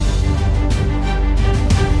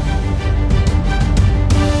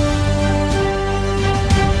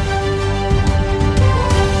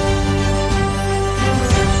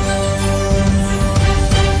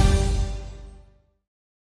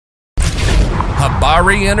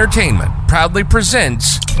Habari Entertainment proudly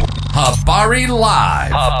presents Habari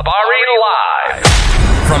Live. Habari Live.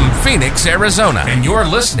 From Phoenix, Arizona. And you're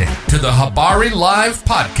listening to the Habari Live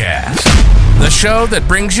podcast. The show that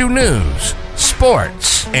brings you news,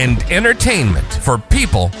 sports, and entertainment for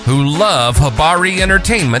people who love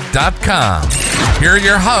HabariEntertainment.com. Here are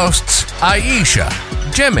your hosts, Aisha,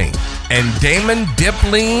 Jimmy, and Damon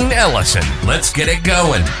Dipleen Ellison. Let's get it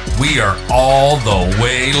going. We are all the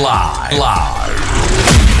way live.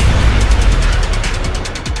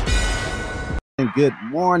 And good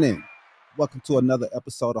morning. Welcome to another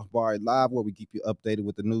episode of Habari Live, where we keep you updated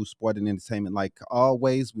with the news, sport, and entertainment. Like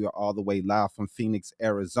always, we are all the way live from Phoenix,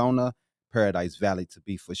 Arizona, Paradise Valley to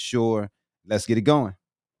be for sure. Let's get it going.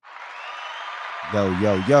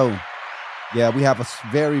 Yo. Yeah, we have a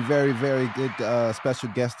very, very, very good special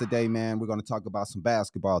guest today, man. We're going to talk about some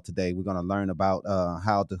basketball today. We're going to learn about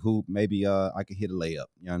how to hoop. Maybe I could hit a layup.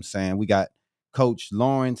 You know what I'm saying? We got Coach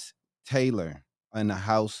Lawrence Taylor in the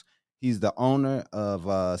house. He's the owner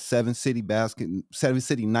of Seven City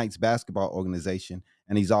Knights basketball organization,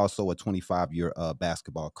 and he's also a 25-year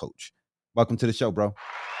basketball coach. Welcome to the show, bro.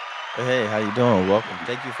 Hey, how you doing? Welcome.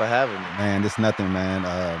 Thank you for having me. Man, it's nothing, man.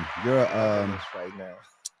 Right now.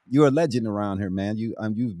 You're a legend around here, man.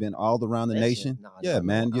 You've been all around the nation. No,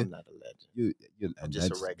 man. I'm not a legend. You're I'm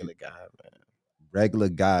just a regular guy, man. Regular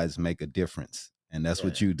guys make a difference, and that's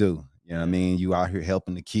what you do. You know what I mean? You out here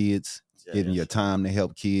helping the kids, giving your time to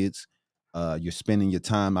help kids. You're spending your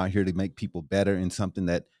time out here to make people better in something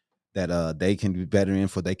that they can be better in,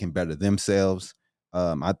 for they can better themselves.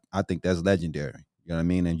 I think that's legendary. You know what I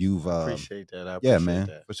mean? And you've appreciate that. I appreciate man,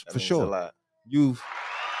 that. For sure. A lot. You've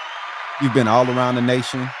been all around the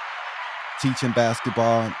nation, teaching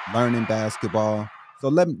basketball, learning basketball. So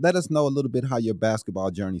let us know a little bit how your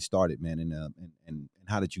basketball journey started, man, and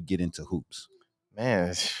how did you get into hoops?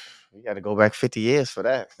 Man, we got to go back 50 years for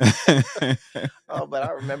that. But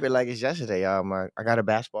I remember like it's yesterday. I got a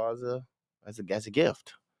basketball as a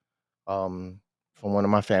gift, from one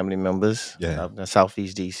of my family members, in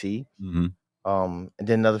Southeast DC. Mm-hmm. And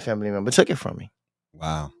then another family member took it from me.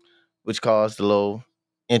 Wow. Which caused a little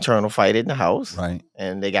internal fight in the house. Right.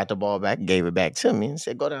 And they got the ball back and gave it back to me and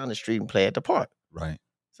said, go down the street and play at the park. Right.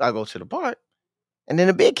 So I go to the park, and then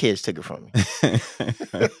the big kids took it from me.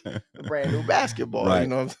 The brand new basketball, right. You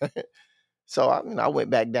know what I'm saying? So I went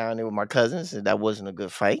back down there with my cousins, and that wasn't a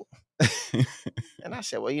good fight. And I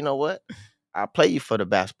said, well, you know what? I'll play you for the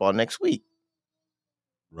basketball next week.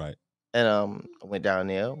 Right. And I went down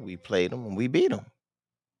there, we played them, and we beat them.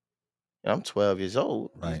 And I'm 12 years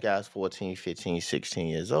old. Right. These guys 14, 15, 16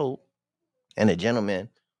 years old. And a gentleman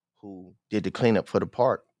who did the cleanup for the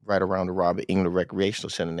park right around the Robert Engler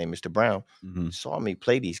Recreational Center named Mr. Brown, saw me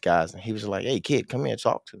play these guys. And he was like, hey, kid, come here and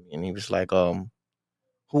talk to me. And he was like,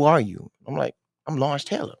 who are you? I'm like, I'm Lawrence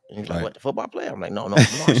Taylor. And he's like, what, the football player? I'm like, no, I'm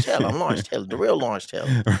Lawrence Taylor. I'm Lawrence Taylor, the real Lawrence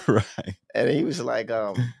Taylor. Right. And he was like,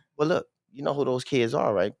 well, look, you know who those kids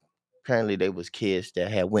are, right? Apparently they was kids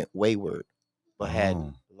that had went wayward, but had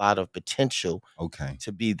a lot of potential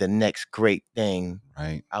to be the next great thing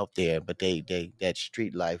out there. But they that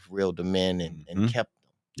street life reeled them in and kept them.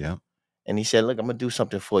 Yeah. And he said, look, I'm going to do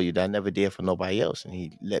something for you that I never did for nobody else. And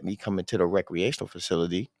he let me come into the recreational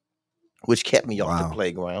facility, which kept me off the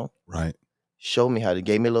playground. Right. Showed me how to,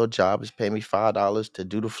 gave me a little job. He paid me $5 to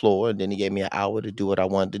do the floor. And then he gave me an hour to do what I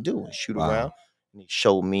wanted to do and shoot around. And he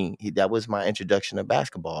showed me, that was my introduction to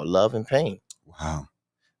basketball, love and pain. Wow.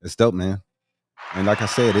 It's dope, man. And like I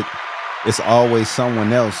said, it's always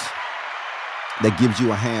someone else that gives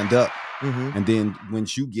you a hand up. Mm-hmm. And then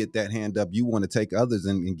once you get that hand up, you want to take others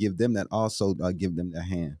and give them that, also give them that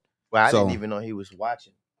hand. Well, I didn't even know he was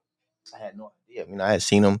watching. I had no idea. I mean, I had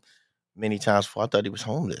seen him many times before. I thought he was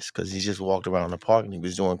homeless because he just walked around the park and he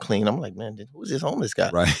was doing clean. I'm like, man, who's this homeless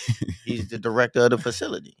guy? Right. He's the director of the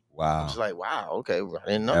facility. Wow. I was like, wow, okay. I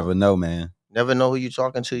didn't know. Never know, man. Never know who you're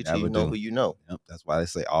talking to until you know who you know. Yep. That's why they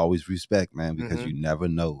say always respect, man, because you never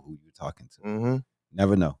know who you're talking to. Mm-hmm.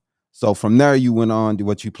 Never know. So from there, you went on to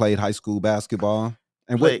what you played high school basketball.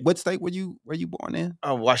 And what state were you born in?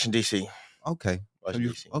 Washington, D.C. Okay.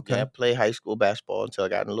 Washington, D.C. Okay. Yeah, I played high school basketball until I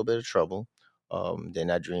got in a little bit of trouble. Then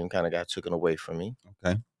that dream kind of got taken away from me.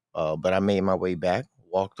 Okay. But I made my way back,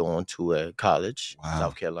 walked on to a college,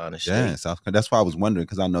 South Carolina State. Yeah, that's why I was wondering,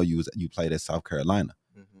 because I know you played at South Carolina.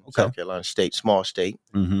 Mm-hmm. Okay. South Carolina State, small state.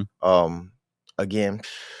 Mm-hmm. Again,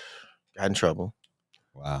 got in trouble.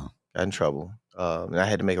 Wow. Got in trouble. And I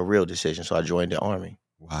had to make a real decision, so I joined the Army.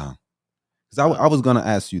 Wow. Because I was going to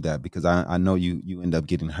ask you that, because I know you end up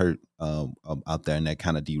getting hurt out there, and that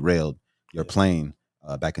kind of derailed your plane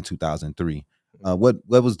back in 2003. What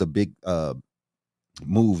was the big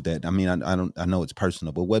move that? I mean, I know it's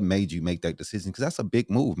personal, but what made you make that decision? Because that's a big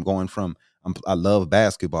move. Going from I love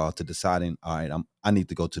basketball to deciding, all right, I need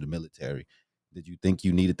to go to the military. Did you think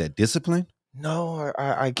you needed that discipline? No,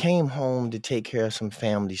 I came home to take care of some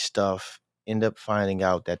family stuff. End up finding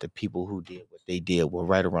out that the people who did what they did were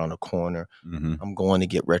right around the corner. Mm-hmm. I'm going to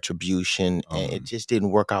get retribution, and it just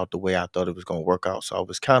didn't work out the way I thought it was going to work out. So I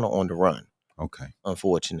was kind of on the run. Okay.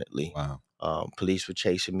 Unfortunately. Wow. Police were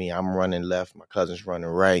chasing me. I'm running left. My cousin's running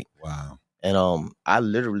right. Wow. And I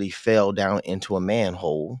literally fell down into a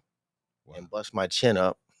manhole and bust my chin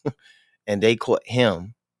up. And they caught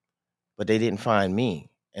him, but they didn't find me.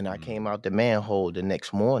 And I came out the manhole the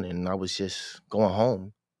next morning, and I was just going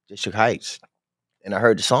home, District Heights. And I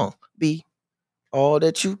heard the song, Be All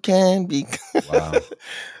That You Can Be. Wow.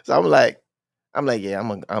 So I'm like, yeah,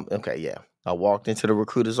 I'm okay, yeah. I walked into the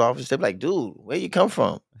recruiter's office. They're like, dude, where you come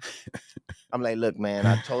from? I'm like, look, man,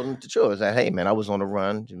 I told them the truth. I was like, hey, man, I was on the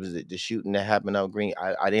run. It was the shooting that happened out Green.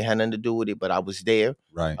 I didn't have nothing to do with it, but I was there.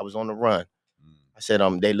 Right. I was on the run. I said,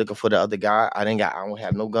 they looking for the other guy. I don't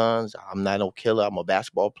have no guns. I'm not no killer. I'm a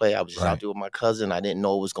basketball player. I was just out there with my cousin. I didn't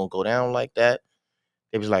know it was going to go down like that.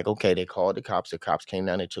 They was like, okay, they called the cops. The cops came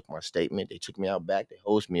down. They took my statement. They took me out back. They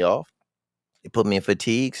hosed me off. They put me in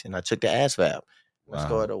fatigues, and I took the ASVAB. Wow. I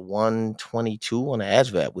scored a 122 on the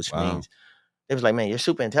ASVAB, which means they was like, man, you're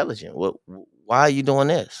super intelligent. Why are you doing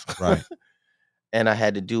this? Right. And I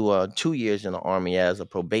had to do 2 years in the Army as a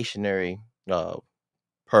probationary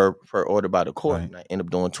per order by the court. Right. And I ended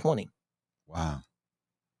up doing 20. Wow.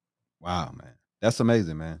 Wow, man. That's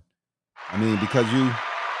amazing, man. I mean, because you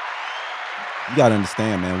got to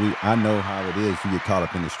understand, man, I know how it is. You get caught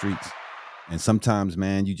up in the streets. And sometimes,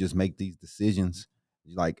 man, you just make these decisions.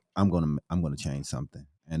 Like, I'm gonna change something.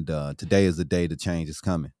 And today is the day the change is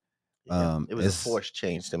coming. It was a forced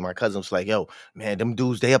change. Then my cousin was like, yo, man, them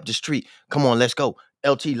dudes, they up the street. Come on, let's go.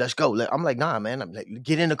 LT, let's go. I'm like, nah, man. I'm like,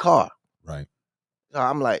 get in the car. Right. So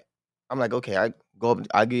I'm like, okay, I go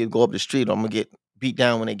up the street, or I'm gonna get beat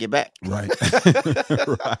down when they get back. Right.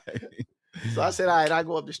 Right. So I said, all right, I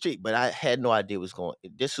go up the street, but I had no idea what was going.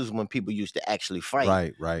 This was when people used to actually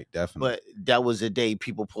fight. Right, definitely. But that was the day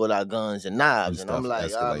people pulled out guns and knives, and I'm like,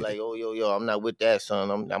 oh, yo, I'm not with that,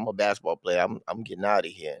 son. I'm a basketball player. I'm getting out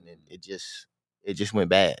of here, and it just went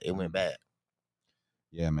bad. It went bad.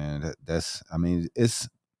 Yeah, man. I mean, it's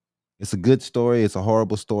a good story. It's a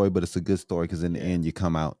horrible story, but it's a good story because in the end, you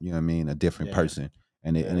come out, you know what I mean, a different person,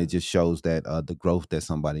 and it just shows that the growth that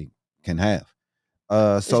somebody can have.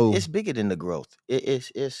 So it's bigger than the growth.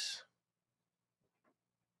 It's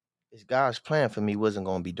God's plan for me wasn't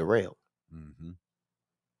going to be derailed. Mm-hmm.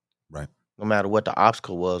 Right. No matter what the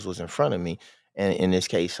obstacle was in front of me, and in this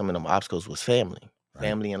case, some of them obstacles was family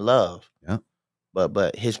and love. Yeah.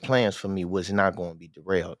 But His plans for me was not going to be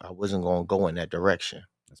derailed. I wasn't going to go in that direction.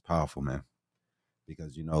 That's powerful, man.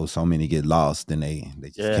 Because so many get lost and they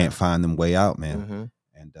just can't find them way out, man. Mm-hmm.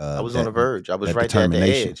 And I was on the verge. I was right there at the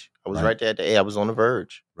edge. I was right there at the edge. I was on the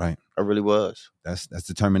verge. Right. I really was. That's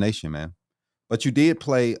determination, man. But you did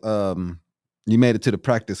play. You made it to the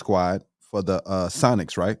practice squad for the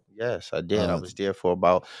Sonics, right? Yes, I did. I was there for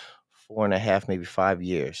about 4.5, maybe 5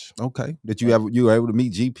 years. Okay. Did you were able to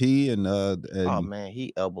meet GP and oh man,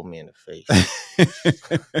 he elbowed me in the face.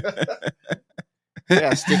 I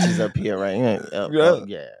got stitches up here, right? Elbowed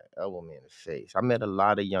me in the face. I met a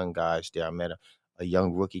lot of young guys there. I met a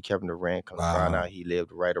young rookie, Kevin Durant. Come to find out he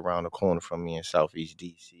lived right around the corner from me in Southeast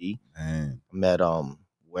DC. Man. I met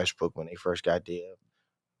Westbrook when they first got there.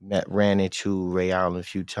 Ran into Ray Allen a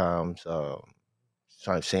few times.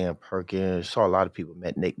 Sam Perkins. Saw a lot of people.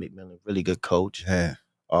 Met Nate McMillan, really good coach. Yeah.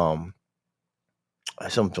 Some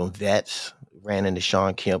vets. Ran into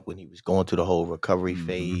Sean Kemp when he was going through the whole recovery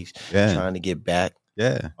phase, trying to get back.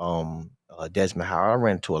 Yeah. Desmond Howard. I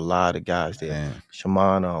ran into a lot of guys there. Man.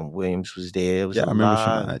 Shaman Williams was there. It was I remember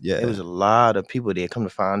Shaman. Yeah. There was a lot of people there. Come to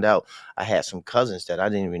find out, I had some cousins that I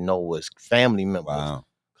didn't even know was family members. Wow.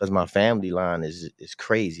 Because my family line is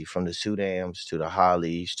crazy, from the Sudams to the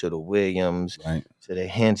Hollies to the Williams to the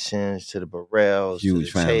Hensons to the Burrells. Huge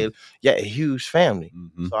to the family. Taylor. Yeah, a huge family.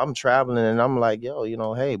 Mm-hmm. So I'm traveling and I'm like, yo,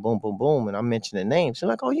 hey, boom, boom, boom. And I'm mentioning names. They're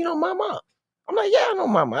like, oh, you know my mom. I'm like, yeah, I know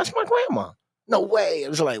my mom. That's my grandma. No way. It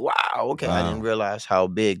was like, wow, okay. Wow. I didn't realize how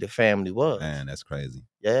big the family was. Man, that's crazy.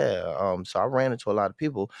 Yeah. So I ran into a lot of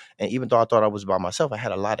people. And even though I thought I was by myself, I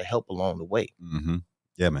had a lot of help along the way. Mm-hmm.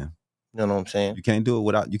 Yeah, man. You know what I'm saying? You can't do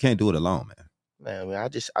it alone, man. Man, I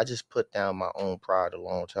just put down my own pride a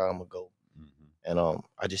long time ago. Mm-hmm. And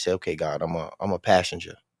I just said, okay, God, I'm a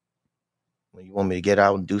passenger. When you want me to get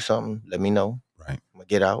out and do something, let me know. Right. I'm gonna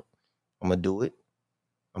get out. I'm gonna do it.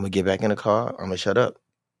 I'm gonna get back in the car. I'm gonna shut up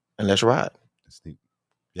and let's ride. Steep.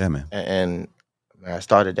 Yeah, man. And I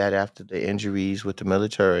started that after the injuries with the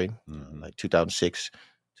military, like 2006,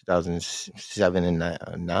 2007, and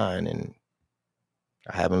 9, and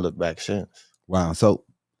I haven't looked back since. Wow. So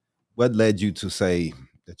what led you to say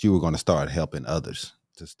that you were going to start helping others,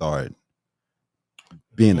 to start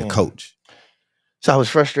being a coach? So I was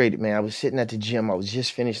frustrated, man. I was sitting at the gym. I was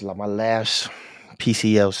just finished like my last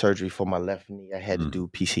PCL surgery for my left knee. I had to do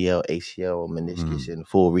PCL, ACL, meniscus, and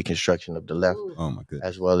full reconstruction of the left, my goodness,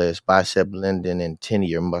 as well as bicep, tendon, and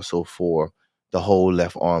tenion muscle for the whole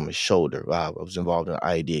left arm and shoulder. I was involved in an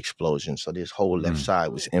IED explosion, so this whole left side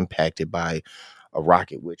was impacted by a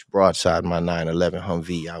rocket, which broadside my 911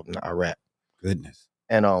 Humvee out in Iraq. Goodness.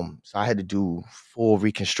 And so I had to do full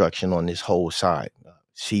reconstruction on this whole side.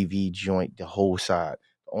 CV joint, the whole side.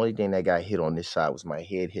 The only thing that got hit on this side was my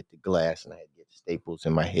head hit the glass, and I had to get staples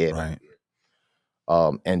in my head. Right.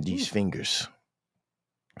 And these fingers,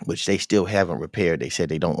 which they still haven't repaired. They said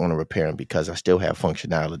they don't want to repair them because I still have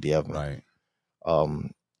functionality of them. Right.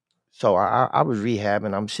 So I was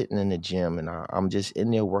rehabbing. I'm sitting in the gym, and I'm just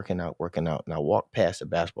in there working out. And I walk past the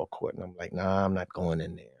basketball court, and I'm like, nah, I'm not going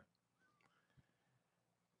in there.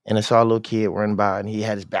 And I saw a little kid run by, and he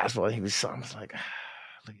had his basketball. I was like, look at that.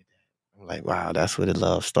 I'm like, wow, that's where the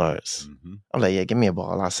love starts. I'm like, yeah, give me a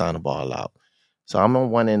ball. I'll sign the ball out. So I'm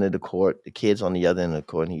on one end of the court. The kid's on the other end of the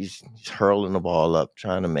court, and he's hurling the ball up,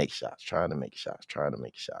 trying to make shots. And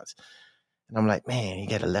I'm like, man, he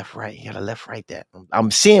got a left, right. He got a left, right that.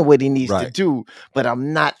 I'm seeing what he needs to do, but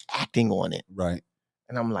I'm not acting on it. Right.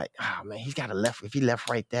 And I'm like, oh, man, he's got a left. If he left,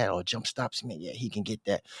 right that or jump stops me, yeah, he can get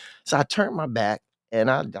that. So I turned my back,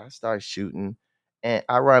 and I started shooting. And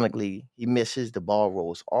ironically, he misses. The ball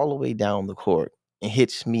rolls all the way down the court and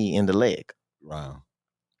hits me in the leg. Wow.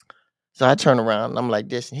 So I turn around, and I'm like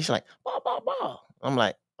this, and he's like, ball. I'm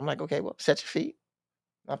like, okay, well, set your feet.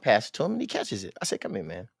 I pass it to him, and he catches it. I said, come here,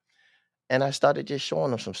 man. And I started just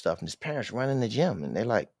showing him some stuff. And his parents run in the gym, and they're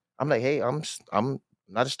like, I'm like, hey, I'm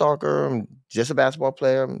not a stalker. I'm just a basketball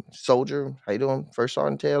player. I'm a soldier. How you doing? First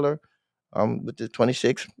Sergeant Taylor. I'm with the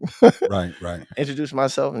 26. Right. Introduce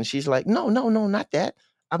myself, and she's like, no, not that.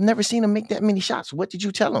 I've never seen him make that many shots. What did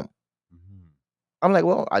you tell him? I'm like,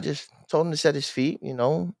 well, I just told him to set his feet,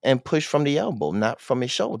 and push from the elbow, not from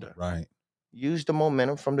his shoulder. Right. Use the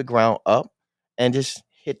momentum from the ground up and just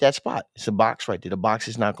hit that spot. It's a box right there. The box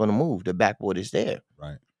is not going to move. The backboard is there.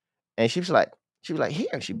 Right. And she was like, here.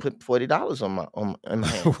 And she put $40 on my hand.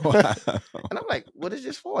 Wow. And I'm like, what is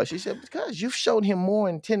this for? She said, because you've showed him more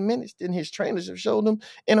in 10 minutes than his trainers have showed him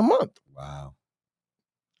in a month. Wow.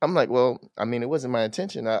 I'm like, well, I mean, it wasn't my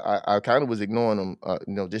intention. I kind of was ignoring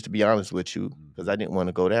them, just to be honest with you, because I didn't want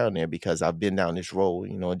to go down there because I've been down this road,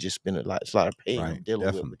 and just been it's a lot of pain I'm dealing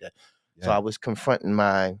with that. Yeah. So I was confronting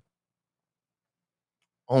my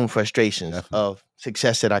own frustrations of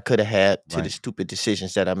success that I could have had to the stupid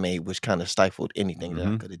decisions that I made, which kind of stifled anything that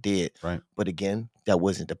I could have did. Right. But again, that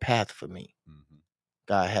wasn't the path for me.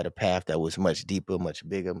 God had a path that was much deeper, much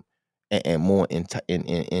bigger, and more in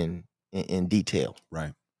detail.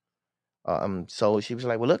 Right. So she was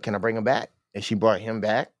like, well, look, can I bring him back? And she brought him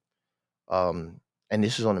back. And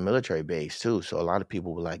this was on the military base too. So a lot of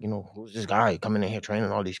people were like, who's this guy coming in here training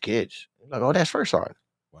all these kids? Like, oh, that's First Sergeant.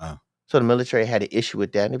 Wow. So the military had an issue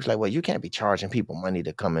with that. And it was like, well, you can't be charging people money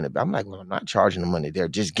to come in. I'm like, well, I'm not charging them money. They're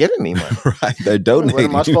just giving me money. Right. They're donating. What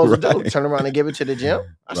am I supposed to do? Turn around and give it to the gym?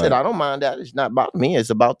 I said, I don't mind that. It's not about me. It's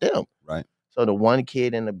about them. Right. So the one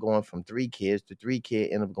kid ended up going from 3 kids. The 3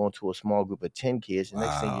 kid ended up going to a small group of 10 kids. And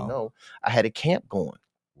next thing you know, I had a camp going.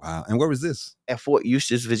 Wow. And where was this? At Fort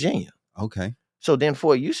Eustis, Virginia. Okay. So then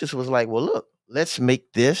Fort Eustis was like, well, look, let's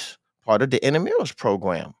make this part of the intramurals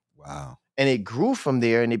program. Wow. And it grew from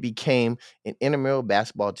there, and it became an intramural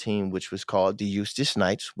basketball team, which was called the Eustis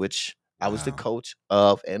Knights, which I was the coach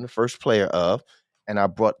of and the first player of. And I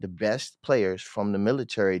brought the best players from the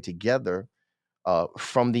military together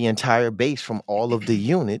from the entire base, from all of the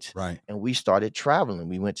units. Right. And we started traveling.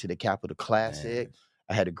 We went to the Capital Classic. Man.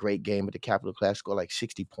 I had a great game at the Capital Classic, scored like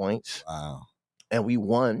 60 points. Wow. And we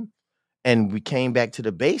won. And we came back to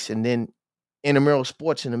the base, and then intramural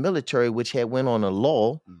sports in the military, which had went on a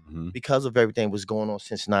lull because of everything was going on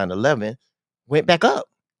since 9/11, went back up.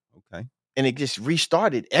 Okay. And it just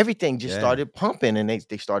restarted. Everything just started pumping, and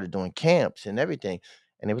they started doing camps and everything.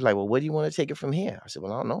 And they was like, well, where do you want to take it from here? I said,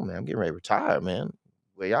 well, I don't know, man. I'm getting ready to retire, man.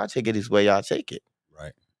 Where y'all take it is where y'all take it.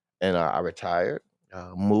 Right. And I retired,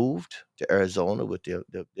 moved to Arizona with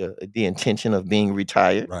the intention of being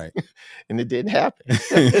retired. Right. And it didn't happen.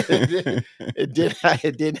 It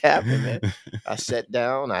didn't happen, man. I sat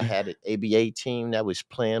down. I had an ABA team that was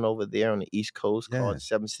playing over there on the East Coast called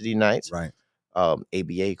Seven City Knights. Right.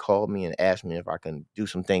 ABA called me and asked me if I can do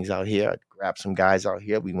some things out here. I grabbed some guys out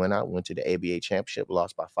here. We went to the ABA championship,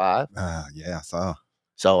 lost by 5. Yeah, I saw.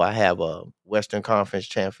 So I have a Western Conference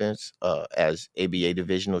champions as ABA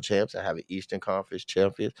divisional champs. I have an Eastern Conference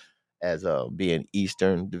champions as being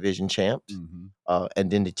Eastern Division champs. Mm-hmm.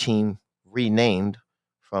 And then the team renamed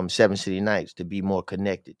from Seven City Knights to be more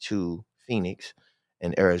connected to Phoenix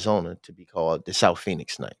and Arizona to be called the South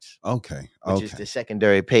Phoenix Knights. Okay. Which is the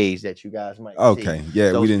secondary page that you guys might see. Okay.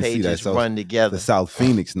 Yeah, Those we didn't see that. pages So run together. the South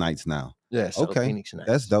Phoenix Knights now. Yeah, South okay. Phoenix Knights.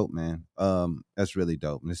 That's dope, man. That's really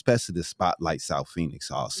dope. And especially the spotlight South Phoenix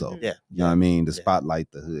also. Yeah. You know what I mean? The spotlight,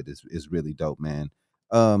 the hood is really dope, man.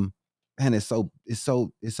 And it's so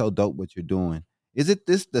dope what you're doing. Is it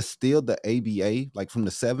still the ABA, like from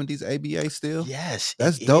the 70s ABA still? Yes.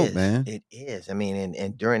 That's dope, man. It is. I mean,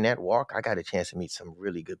 and during that walk, I got a chance to meet some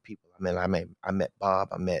really good people. I mean, I met Bob,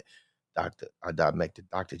 I met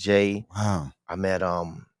Dr. J. Wow. I met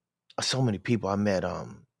so many people. I met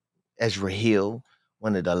Ezra Hill,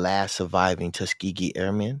 one of the last surviving Tuskegee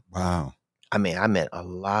Airmen. Wow. I mean, I met a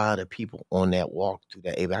lot of people on that walk through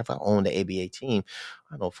that ABA. I've owned the ABA team,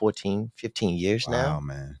 I don't know, 14, 15 years now. Wow,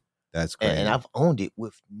 man. That's great. And I've owned it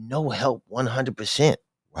with no help 100%.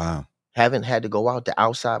 Wow. Haven't had to go out to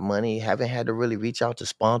outside money. Haven't had to really reach out to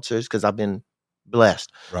sponsors because I've been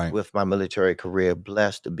blessed with my military career,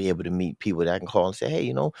 blessed to be able to meet people that I can call and say, hey,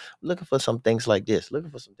 you know, looking for some things like this.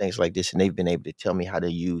 And they've been able to tell me how to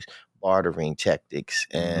use bartering tactics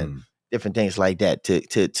and different things like that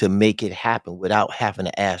to make it happen without having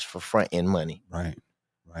to ask for front end money. Right.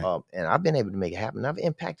 And I've been able to make it happen. I've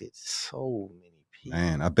impacted so many people.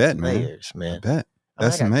 Man, I bet, players, man. I bet.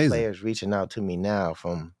 That's I got amazing. Players reaching out to me now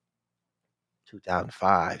from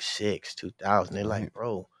 2005, 6, 2000. They're like,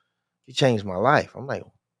 bro, you changed my life. I'm like,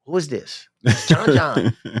 who is this? It's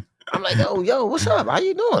John. I'm like, oh, yo, what's up? How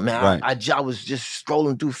you doing, man? I was just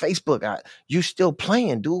scrolling through Facebook. You still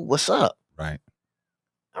playing, dude? What's up? Right.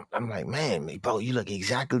 I'm like, man, bro, you look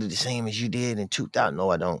exactly the same as you did in 2000.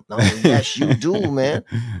 No, I don't. No, yes, you do, man.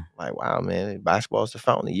 I'm like, wow, man, basketball's the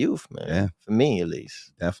fountain of youth, man. Yeah. For me, at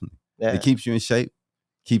least. Definitely. Yeah. It keeps you in shape,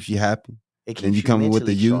 keeps you happy. It keeps then you come with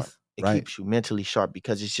the youth. Sharp. It keeps you mentally sharp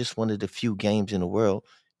because it's just one of the few games in the world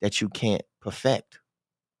that you can't perfect.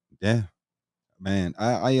 Yeah, man.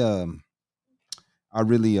 I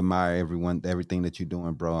really admire everything that you're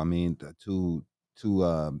doing, bro. I mean, to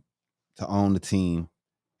own the team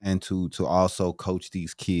and to also coach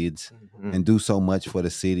these kids and do so much for the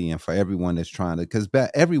city and for everyone that's trying to, because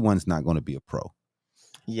everyone's not going to be a pro.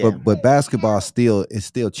 Yeah. But basketball still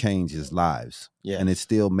changes lives. Yeah. And it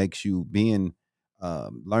still makes you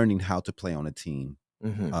learning how to play on a team,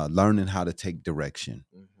 learning how to take direction,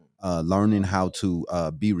 learning how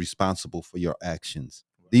to be responsible for your actions.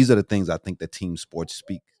 These are the things I think that team sports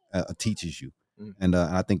teaches you. And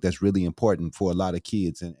I think that's really important for a lot of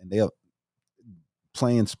kids. And they're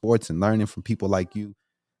playing sports and learning from people like you.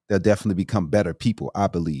 They'll definitely become better people, I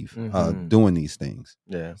believe, doing these things.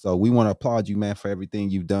 Yeah. So we want to applaud you, man, for everything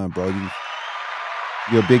you've done, bro.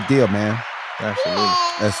 You're a big deal, man.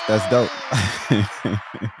 Absolutely. That's dope.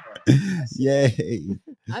 Yay.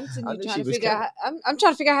 I'm trying to figure out. I'm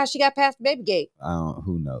trying to figure out how she got past the baby gate.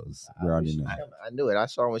 Who knows? We already know. I knew it. I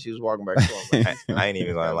saw her when she was walking back home. I ain't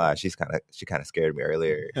even gonna lie. She kind of scared me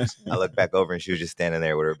earlier. I looked back over and she was just standing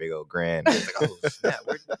there with her big old grin. I was like, oh snap!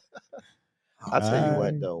 I'll tell you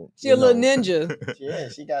what though. She a little ninja. Yeah,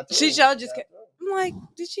 she got. She just. I'm like,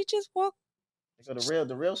 did she just walk? So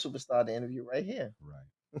the real superstar, the interview right here.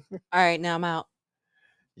 Right. All right, now I'm out.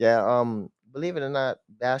 Yeah. Believe it or not,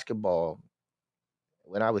 basketball.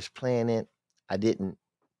 When I was playing it, I didn't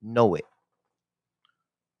know it.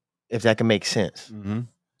 If that can make sense.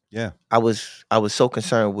 Yeah. I was so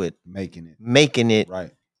concerned with making it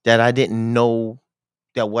right that I didn't know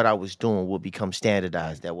that what I was doing would become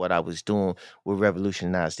standardized, that what I was doing would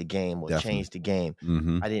revolutionize the game or change the game.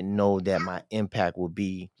 I didn't know that my impact would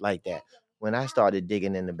be like that. When I started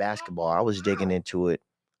digging into basketball, I was digging into it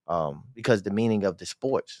because the meaning of the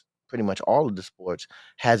sports, pretty much all of the sports,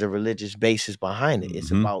 has a religious basis behind it. It's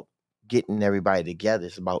about getting everybody together.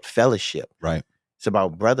 It's about fellowship. Right. It's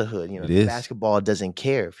about brotherhood. You know, basketball doesn't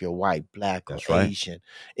care if you're white, black, or Asian.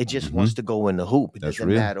 It just wants to go in the hoop. It doesn't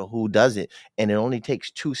matter who does it. And it only takes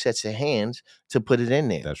 2 sets of hands to put it in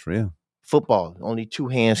there. That's real. Football, only 2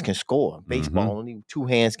 hands can score. Baseball, only 2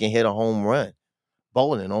 hands can hit a home run.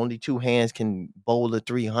 Bowling, only 2 hands can bowl a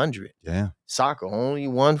 300. Yeah. Soccer, only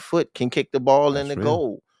 1 foot can kick the ball in the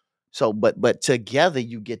goal. So, but together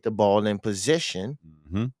you get the ball in position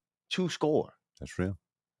to score. That's real.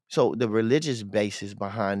 So the religious basis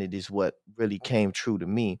behind it is what really came true to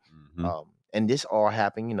me. And this all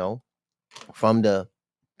happened, from the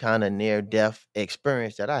kind of near-death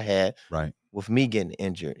experience that I had Right. with me getting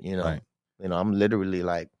injured, Right. I'm literally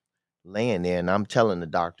like laying there and I'm telling the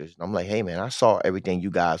doctors, I'm like, hey man, I saw everything you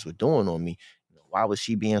guys were doing on me. Why was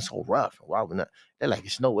she being so rough? Why would not? They're like,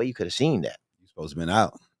 there's no way you could have seen that. You're supposed to have been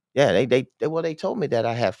out. Yeah, they told me that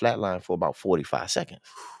I had flatline for about 45 seconds.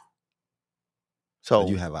 So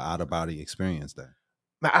you have an out of body experience there.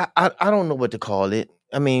 I don't know what to call it.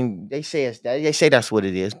 I mean, they say that's what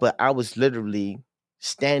it is, but I was literally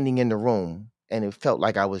standing in the room and it felt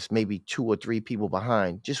like I was maybe 2 or 3 people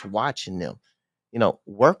behind, just watching them,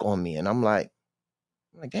 work on me. And I'm like,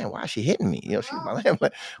 damn, why is she hitting me? She's my lamb.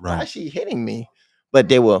 Like, why is she hitting me? But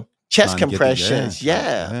they were chest compressions.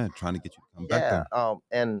 Trying to get you to come back there.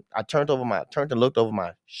 And I turned and looked over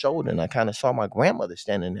my shoulder and I kind of saw my grandmother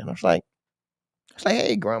standing there. And I was like,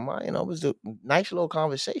 hey, grandma, it was a nice little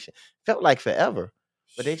conversation. Felt like forever.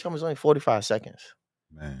 But they told me it was only 45 seconds.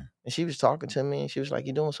 Man. And she was talking to me and she was like,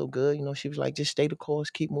 you're doing so good. She was like, just stay the course,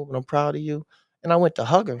 keep moving. I'm proud of you. And I went to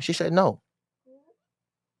hug her. And she said, no.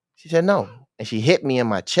 She said, no. And she hit me in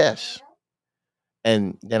my chest.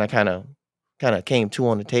 And then I kind of came to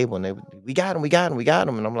on the table and we got him.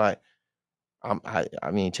 And I'm like,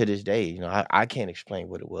 I mean, to this day, I can't explain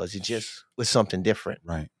what it was. It just was something different.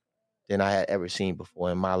 Right. Than I had ever seen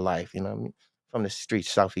before in my life. I mean, from the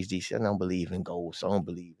streets, Southeast DC, I don't believe in ghosts. I don't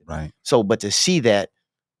believe in it. Right. So, but to see that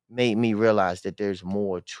made me realize that there's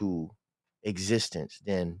more to existence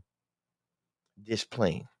than this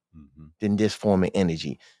plane, than this form of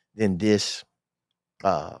energy, than this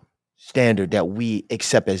standard that we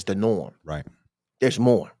accept as the norm. Right. There's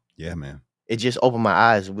more. Yeah, man. It just opened my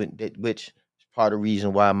eyes, which is part of the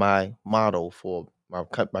reason why my motto for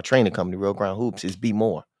my training company, Real Ground Hoops, is be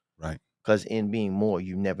more. Right. Because in being more,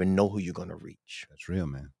 you never know who you're gonna reach. That's real,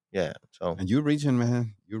 man. Yeah. So and you're reaching,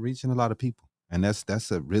 man. You're reaching a lot of people, and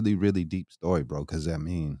that's a really, really deep story, bro. Because I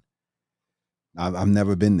mean, I've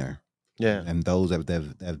never been there. Yeah. And those that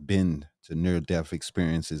have been to near-death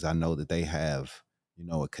experiences, I know that they have,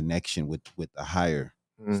 a connection with a higher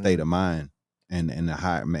state of mind and a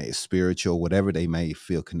higher spiritual, whatever they may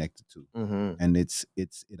feel connected to. And it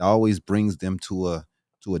always brings them to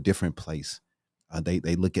a different place.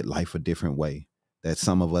 They look at life a different way. That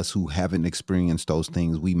some of us who haven't experienced those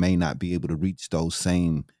things, we may not be able to reach those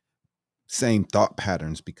same thought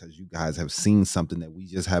patterns because you guys have seen something that we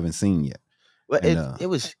just haven't seen yet. Well, it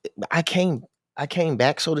was. I came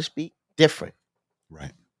back, so to speak, different.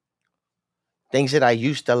 Right. Things that I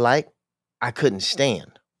used to like, I couldn't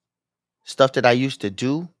stand. Stuff that I used to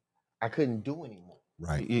do, I couldn't do anymore.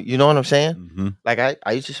 Right. You know what I'm saying? Mm-hmm. Like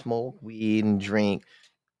I used to smoke weed and drink.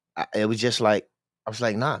 It was just like, I was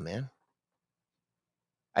like, nah, man.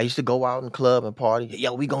 I used to go out and club and party.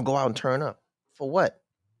 Yo, we gonna go out and turn up. For what?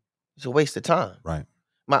 It's a waste of time. Right.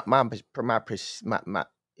 My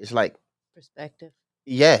it's like perspective.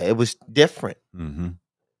 Yeah, it was different. Mm-hmm.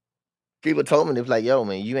 People told me, they was like, yo,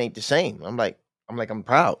 man, you ain't the same. I'm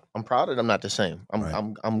proud. I'm proud that I'm not the same.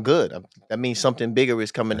 I'm good. That means something bigger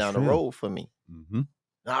is coming down the road for me. Mm-hmm.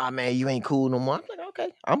 Nah, man, you ain't cool no more. I'm like, okay,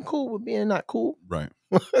 I'm cool with being not cool. Right.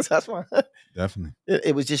 That's why. Definitely.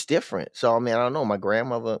 It was just different. So, I mean, I don't know. My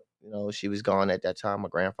grandmother, she was gone at that time. My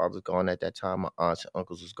grandfather was gone at that time. My aunts and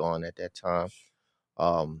uncles was gone at that time.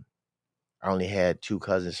 I only had 2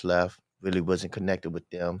 cousins left. Really wasn't connected with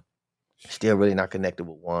them. Still really not connected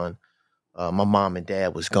with one. My mom and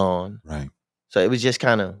dad was gone. Right. So it was just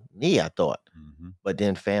kind of me, I thought. Mm-hmm. But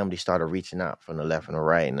then family started reaching out from the left and the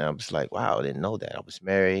right. And I was like, wow, I didn't know that. I was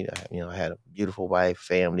married. I had a beautiful wife,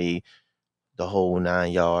 family, the whole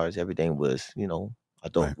 9 yards. Everything was, I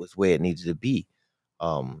thought was where it needed to be.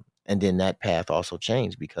 And then that path also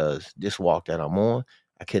changed because this walk that I'm on,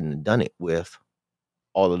 I couldn't have done it with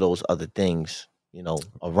all of those other things,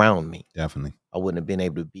 around me. Definitely. I wouldn't have been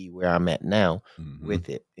able to be where I'm at now with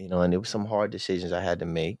it, and there was some hard decisions I had to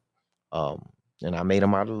make. And I made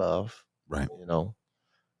them out of love. Right.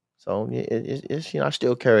 So it's I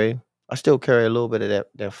still carry a little bit of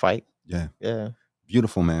that fight. Yeah. Yeah.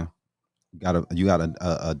 Beautiful, man. You got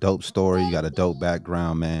a dope story. You got a dope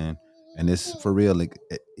background, man. And it's for real.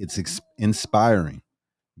 It's inspiring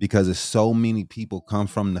because there's so many people come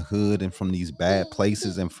from the hood and from these bad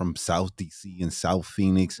places and from South DC and South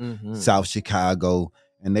Phoenix, South Chicago,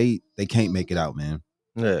 and they can't make it out, man.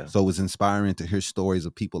 Yeah. So it's inspiring to hear stories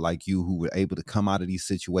of people like you who were able to come out of these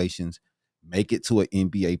situations, make it to an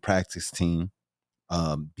NBA practice team,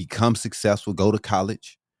 become successful, go to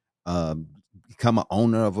college, become an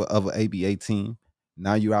owner of an ABA team.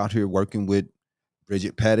 Now you're out here working with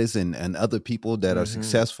Bridget Pettis and other people that are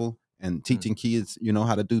successful and teaching kids,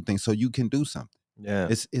 how to do things so you can do something. Yeah.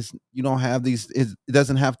 It's you don't have these. It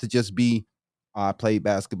doesn't have to just be I played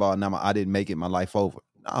basketball and I didn't make it. My life over.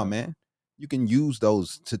 Nah, man. You can use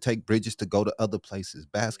those to take bridges to go to other places.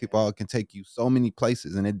 Basketball can take you so many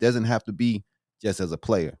places, and it doesn't have to be just as a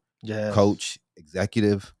player. Yeah. Coach,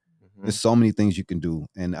 executive. There's so many things you can do.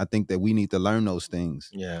 And I think that we need to learn those things.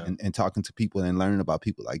 Yeah. And talking to people and learning about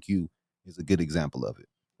people like you is a good example of it.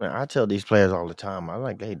 Man, I tell these players all the time, I'm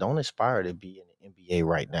like, hey, don't aspire to be in the NBA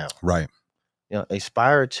right now. Right. You know,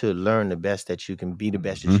 aspire to learn the best that you can be, the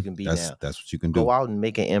best that you can be now. That's what you can do. Go out and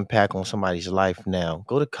make an impact on somebody's life now.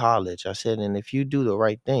 Go to college. I said, and if you do the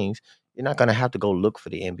right things, you're not going to have to go look for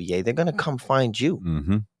the NBA. They're going to come find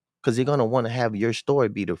you. Because they're going to want to have your story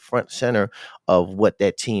be the front center of what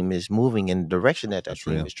that team is moving in the direction that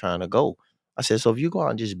team is trying to go. I said, so if you go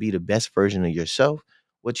out and just be the best version of yourself,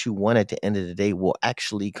 what you want at the end of the day will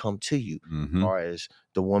actually come to you. As far as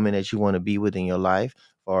the woman that you want to be with in your life,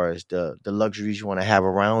 as far as the luxuries you want to have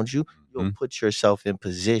around you, you'll put yourself in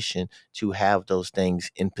position to have those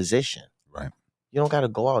things in position. Right. You don't got to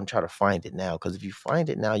go out and try to find it now, because if you find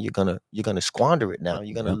it now, you're gonna squander it now.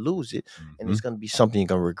 You're gonna lose it, and it's gonna be something you're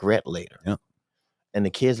gonna regret later. Yeah. And the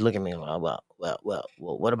kids look at me like, well,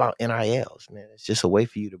 what about NILs, man? It's just a way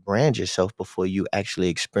for you to brand yourself before you actually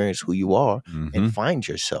experience who you are and find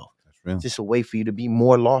yourself. That's real. It's just a way for you to be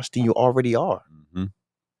more lost than you already are.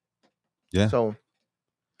 Yeah. So,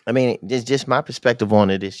 I mean, just my perspective on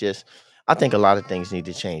it is just, I think a lot of things need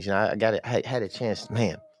to change. And I had a chance,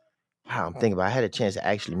 man. Wow, I'm thinking about it. I had a chance to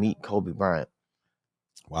actually meet Kobe Bryant.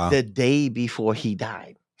 Wow. The day before he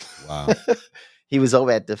died. Wow. He was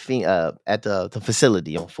over at the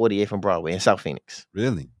facility on 48th and Broadway in South Phoenix.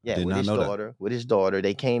 Really? Yeah, Did with not his know daughter. that. With his daughter,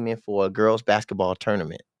 they came in for a girls' basketball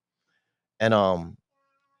tournament, and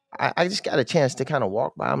I just got a chance to kind of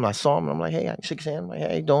walk by him. I saw him, and I'm like, hey, I shook his hand. I'm like, hey,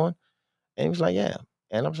 how you doing? And he was like, yeah.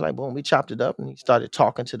 And I was like, boom, we chopped it up, and he started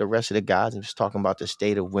talking to the rest of the guys and was talking about the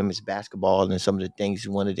state of women's basketball and some of the things he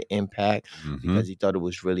wanted to impact because he thought it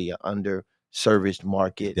was really an underserviced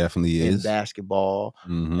market. Definitely in is. basketball,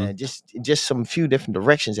 and just some few different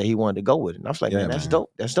directions that he wanted to go with it. And I was like, man, that's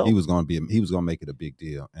dope. That's dope. He was gonna make it a big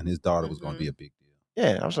deal, and his daughter was gonna be a big deal.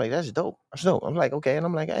 Yeah, I was like, that's dope. That's dope. I'm like, okay, and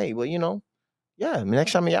I'm like, hey, well,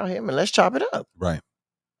 next time you're out here, man, let's chop it up. Right.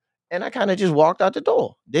 And I kind of just walked out the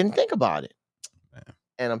door, didn't think about it. Man.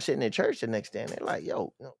 And I'm sitting in church the next day, and they're like,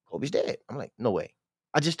 yo, Kobe's dead. I'm like, no way.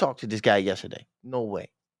 I just talked to this guy yesterday. No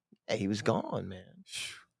way. Hey, he was gone, man.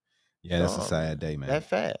 Yeah, that's a sad day, man. That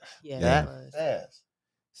fast. Yeah, that was. fast.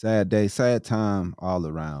 Sad day, sad time all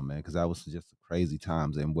around, man, because that was just crazy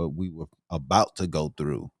times, and what we were about to go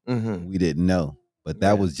through, we didn't know. But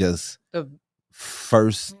that was just the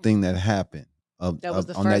first thing that happened. That was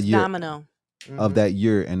the first domino. Of that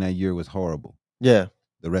year, and that year was horrible. Yeah.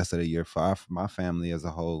 The rest of the year for my family as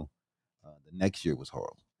a whole, the next year was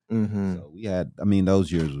horrible. So we had,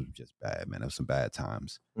 those years were just bad, man. There was some bad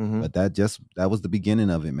times. But that was the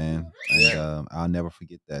beginning of it, man. And I'll never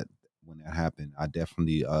forget that when that happened. I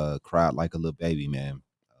definitely cried like a little baby, man,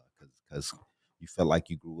 because you felt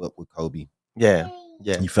like you grew up with Kobe. Yeah.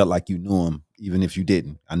 Yeah. You felt like you knew him, even if you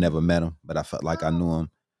didn't. I never met him, but I felt like I knew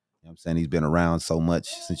him. You know what I'm saying? He's been around so much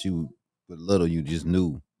since you were little, you just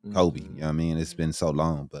knew Kobe. You know what I mean? It's been so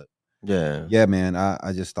long, but yeah, man.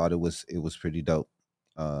 I just thought it was pretty dope.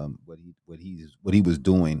 What he was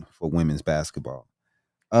doing for women's basketball.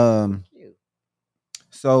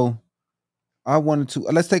 So I wanted to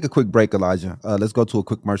let's take a quick break, Elijah. Let's go to a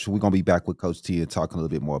quick commercial. We're gonna be back with Coach T and talking a little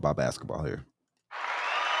bit more about basketball here.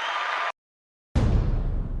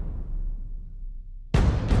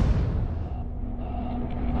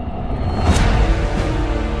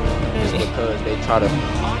 Because they try to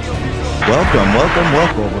welcome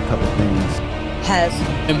a couple things. Has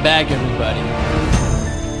been back, everybody.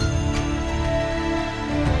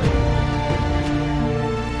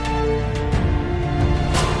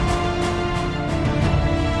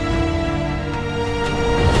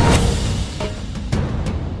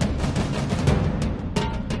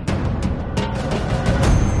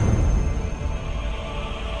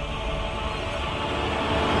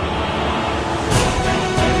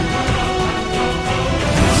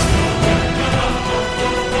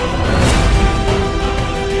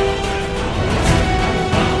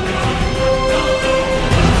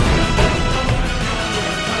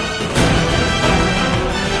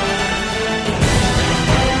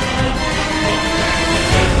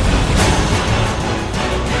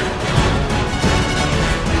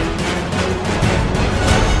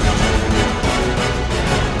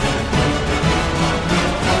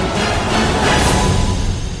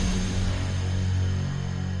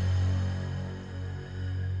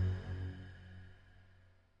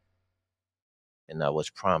 and I was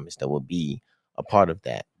promised that would be a part of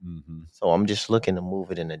that. Mm-hmm. So I'm just looking to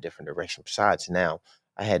move it in a different direction. Besides, now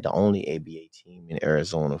I had the only ABA team in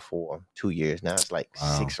Arizona for 2 years. Now it's like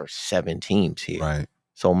 6 or 7 teams here. Right.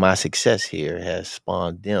 So my success here has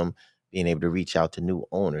spawned them being able to reach out to new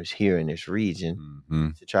owners here in this region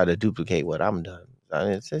to try to duplicate what I'm doing.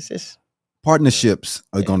 It's partnerships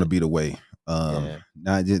are going to be the way.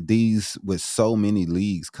 Now these, with so many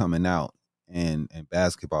leagues coming out, and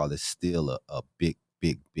basketball is still a big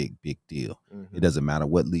deal. It doesn't matter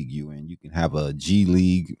what league you're in. You can have a G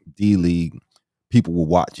League, D League. People will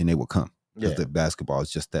watch and they will come because the basketball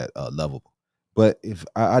is just that lovable. But if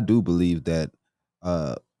I do believe that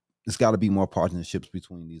there's got to be more partnerships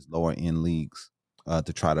between these lower end leagues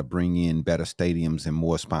to try to bring in better stadiums and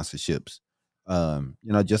more sponsorships.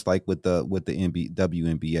 Just like with the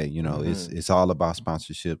WNBA, it's all about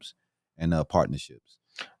sponsorships and partnerships.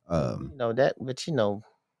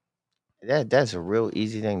 That's a real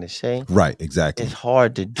easy thing to say. Right, exactly. It's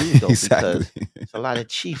hard to do though, because it's a lot of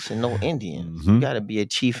chiefs and no Indians. You got to be a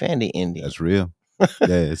chief and an Indian. That's real.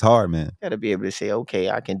 Yeah, it's hard, man. Got to be able to say,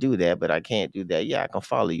 okay, I can do that, but I can't do that. Yeah, I can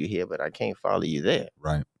follow you here, but I can't follow you there.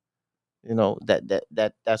 Right.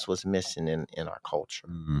 That's what's missing in our culture,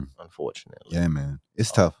 unfortunately. Yeah, man.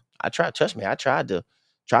 It's tough. I tried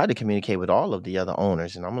to communicate with all of the other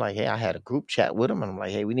owners, and I'm like, hey, I had a group chat with them, and I'm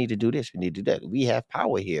like, hey, we need to do this, we need to do that. We have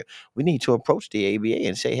power here. We need to approach the ABA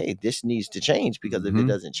and say, hey, this needs to change, because if it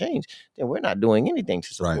doesn't change, then we're not doing anything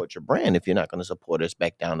to support your brand if you're not going to support us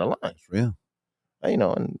back down the line. That's real.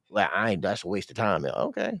 And that's a waste of time.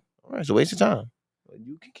 Okay, all right, it's a waste of time.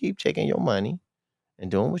 You can keep taking your money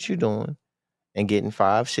and doing what you're doing and getting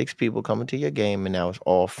 5-6 people coming to your game, and now it's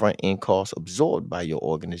all front end costs absorbed by your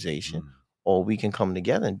organization. Or we can come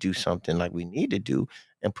together and do something like we need to do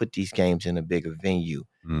and put these games in a bigger venue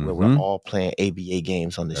where we're all playing ABA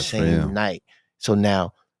games on the same night. So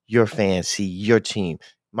now your fans see your team,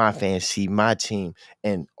 my fans see my team,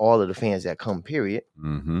 and all of the fans that come, period,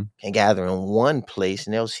 can gather in one place,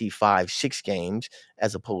 and they'll see 5-6 games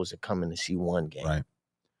as opposed to coming to see one game. Right.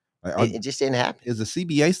 It just didn't happen. Is the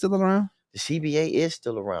CBA still around? The CBA is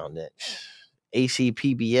still around. That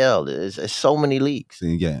ACPBL is so many leagues.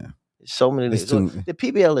 Yeah. So many leagues. The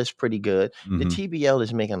PBL is pretty good. The TBL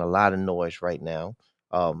is making a lot of noise right now.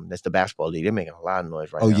 That's the basketball league. They're making a lot of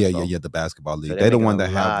noise right now. Yeah. The basketball league. So they're the one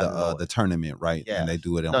that have the tournament, right? Yeah. And they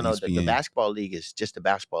do it on ESPN. The basketball league is just the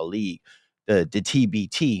basketball league. The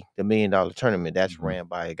TBT, the $1 million tournament, that's ran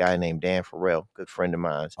by a guy named Dan Farrell, good friend of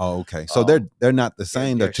mine. Oh, okay. So they're not the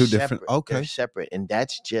same. They're two different. Okay. They're separate, and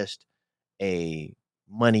that's just a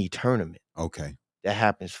money tournament. Okay. That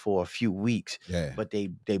happens for a few weeks. Yeah. But they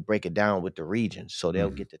break it down with the regions. So they'll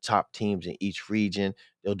get the top teams in each region.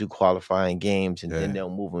 They'll do qualifying games, and then they'll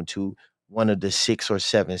move them to one of the 6 or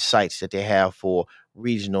 7 sites that they have for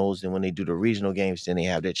regionals. And when they do the regional games, then they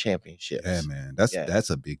have their championships. Yeah, man. That's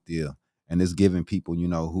a big deal. And it's giving people,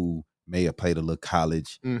 who may have played a little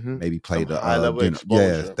college, maybe played a high level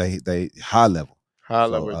exposure. they high level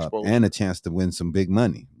exposure, and a chance to win some big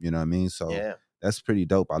money. You know what I mean? So that's pretty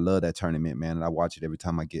dope. I love that tournament, man, and I watch it every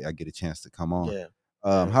time I get a chance to come on. Yeah.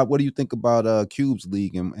 What do you think about Cubes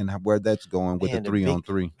League and where that's going with the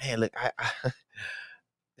 3-on-3? Man, look, I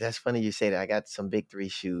that's funny you say that. I got some Big 3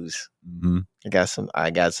 shoes. I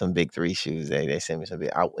got some Big 3 shoes. They sent me some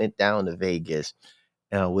big. I went down to Vegas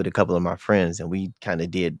with a couple of my friends, and we kind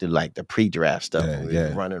of did like the pre-draft stuff. We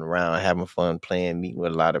were running around, having fun, playing, meeting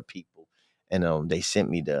with a lot of people, and they sent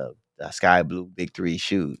me the sky blue Big 3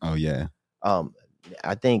 shoes. Oh yeah.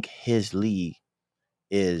 I think his league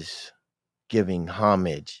is giving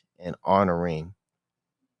homage and honoring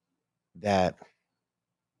that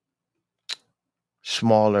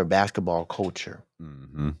smaller basketball culture.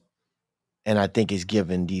 And I think it's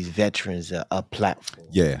giving these veterans a platform.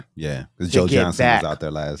 Yeah. Because Joe Johnson was out there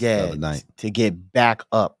the other night. To get back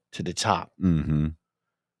up to the top. The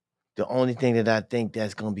only thing that I think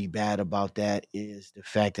that's going to be bad about that is the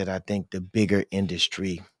fact that I think the bigger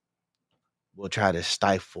industry will try to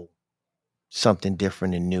stifle something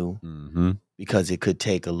different and new because it could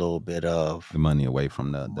take a little bit of the money away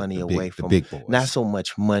from the big boys. Not so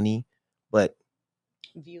much money, but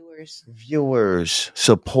viewers,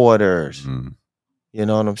 supporters. You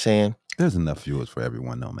know what I'm saying? There's enough viewers for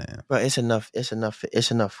everyone, though, man. But it's enough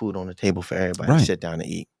food on the table for everybody to sit down and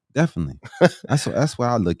eat. Definitely. That's why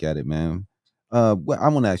I look at it, man. I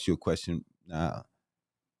want to ask you a question. What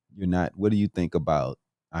do you think about?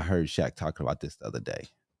 I heard Shaq talking about this the other day.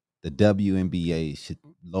 The WNBA should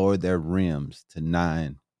lower their rims to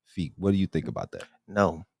 9 feet. What do you think about that?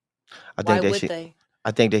 No, Why would they?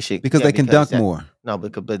 I think they should because they can dunk more. No,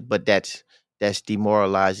 but that's that's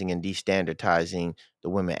demoralizing and destandardizing the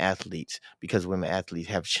women athletes, because women athletes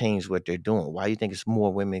have changed what they're doing. Why do you think it's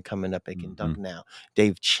more women coming up that can dunk now?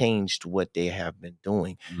 They've changed what they have been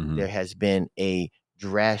doing. There has been a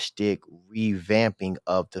drastic revamping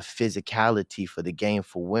of the physicality for the game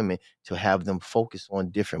for women to have them focus on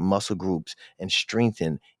different muscle groups and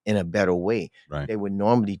strengthen in a better way. Right. They would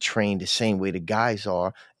normally train the same way the guys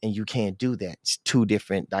are, and you can't do that. It's two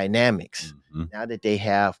different dynamics. Now that they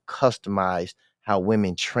have customized how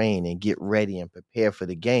women train and get ready and prepare for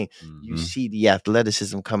the game, you see the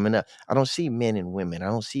athleticism coming up. I don't see men and women. I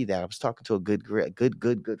don't see that. I was talking to a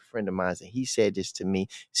good friend of mine, and he said this to me,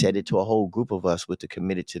 said it to a whole group of us with the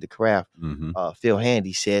Committed to the Craft. Phil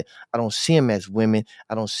Handy said, I don't see them as women.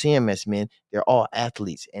 I don't see them as men. They're all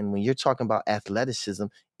athletes. And when you're talking about athleticism,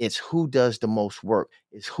 it's who does the most work.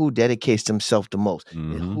 It's who dedicates themselves the most. It's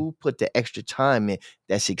who put the extra time in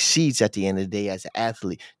that succeeds at the end of the day as an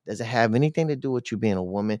athlete. Does it have anything to do with you being a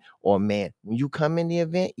woman or a man? When you come in the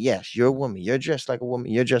event, yes, you're a woman. You're dressed like a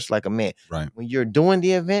woman. You're dressed like a man. Right. When you're doing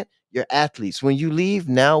the event, you're athletes. When you leave,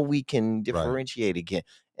 now we can differentiate again.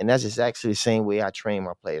 And that's exactly the same way I train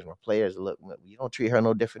my players. My players, look, you don't treat her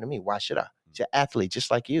no different than me. Why should I? She's an athlete just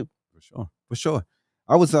like you. For sure.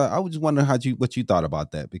 I was just wondering what you thought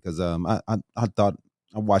about that, because I thought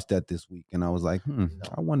I watched that this week and I was like,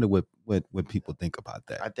 I wonder what people think about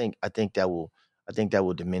that. I think that will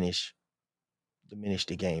diminish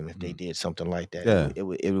the game if they did something like that. Yeah.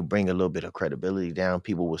 It would bring a little bit of credibility down.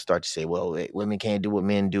 People would start to say, well, women can't do what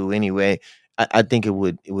men do anyway. I think it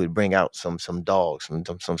would bring out some dogs,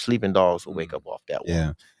 some sleeping dogs will wake up off that one.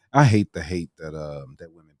 Yeah. I hate the hate that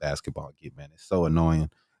women basketball get, man. It's so annoying.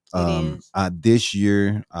 This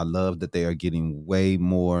year, I love that they are getting way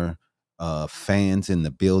more fans in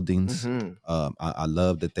the buildings. I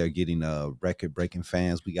love that they're getting record-breaking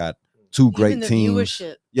fans. We got two great teams.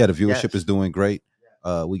 Viewership. Yeah, the viewership is doing great.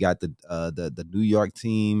 We got the New York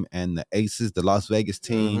team and the Aces, the Las Vegas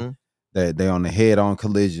team. They're on the head-on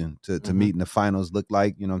collision to meet in the finals. Look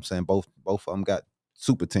like, you know what I'm saying, both of them got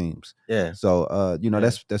super teams. Yeah. So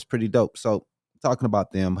that's pretty dope. So talking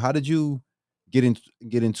about them, how did you get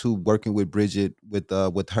into working with Bridget with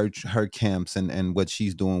her camps and what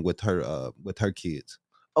she's doing with her kids?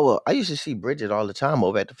 Oh, well, I used to see Bridget all the time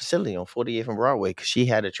over at the facility on 48th and Broadway, because she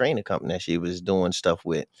had a training company that she was doing stuff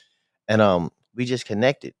with. And we just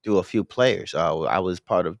connected through a few players. I was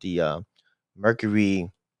part of the Mercury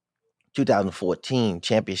 2014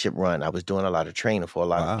 championship run. I was doing a lot of training for a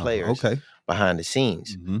lot of players behind the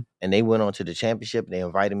scenes. And they went on to the championship. They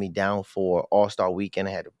invited me down for All-Star Weekend.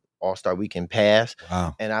 I had an All-Star Weekend pass.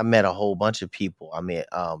 Wow. And I met a whole bunch of people. I met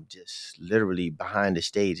just literally behind the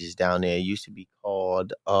stages down there. It used to be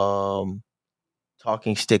called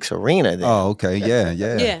Talking Sticks Arena then. Oh, okay.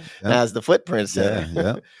 Yeah. Now it's the Footprint Center.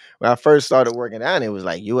 Yeah. When I first started working down, it was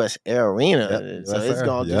like US Air Arena. So it's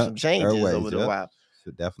gone through some changes over the while.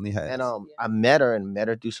 It definitely has. And I met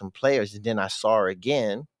her through some players, and then I saw her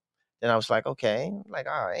again. Then I was like, okay, like,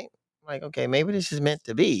 all right. Like, okay, maybe this is meant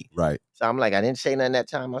to be. Right. So I'm like, I didn't say nothing that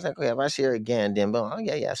time. I was like, okay, if I see her again, then boom, oh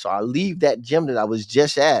yeah. So I leave that gym that I was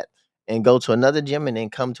just at and go to another gym and then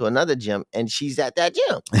come to another gym, and she's at that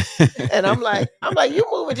gym. And I'm like, you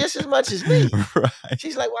moving just as much as me. Right.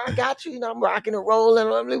 She's like, well, I got you. You know, I'm rocking and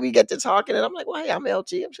rolling. We get to talking, and I'm like, well, hey, I'm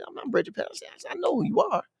LG. I'm Bridget Penn. I said, I know who you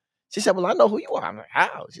are. She said, well, I know who you are. I'm like,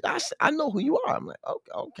 how? She said, I know who you are. I'm like,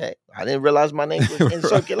 okay. I didn't realize my name was in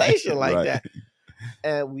circulation like that.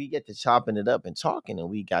 And we get to chopping it up and talking, and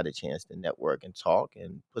we got a chance to network and talk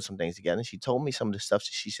and put some things together. And she told me some of the stuff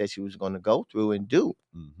that she said she was going to go through and do.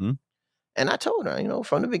 And I told her,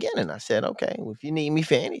 from the beginning, I said, okay, well, if you need me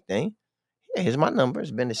for anything, here's my number.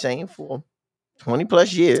 It's been the same for 20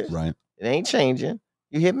 plus years. Right. It ain't changing.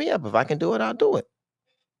 You hit me up. If I can do it, I'll do it.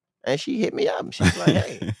 And she hit me up. She's like,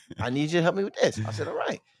 hey, I need you to help me with this. I said, all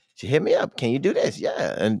right. She hit me up. Can you do this?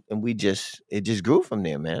 Yeah. And it just grew from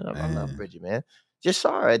there, man. I love Bridget, man. Just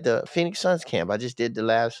saw her at the Phoenix Suns camp. I just did the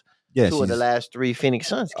last two of the last 3 Phoenix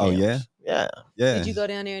Suns camps. Oh, yeah? Yeah. Did you go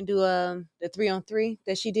down there and do the 3-on-3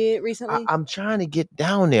 that she did recently? I'm trying to get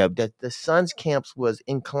down there. That the Suns camps was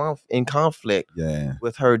in conflict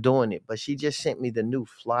with her doing it. But she just sent me the new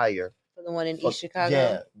flyer. For the one in East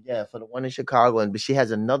Chicago? Yeah, for the one in Chicago. But she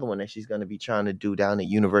has another one that she's going to be trying to do down at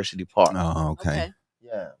University Park. Oh, okay.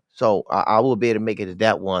 Yeah. So I will be able to make it to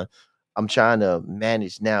that one. I'm trying to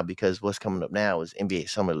manage now, because what's coming up now is NBA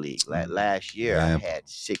Summer League. Like last year, I had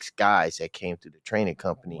 6 guys that came through the training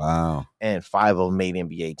company. Wow. And 5 of them made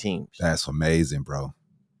NBA teams. That's amazing, bro.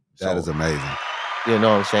 That is amazing. You know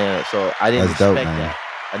what I'm saying? So I didn't expect that.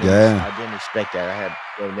 I didn't expect that.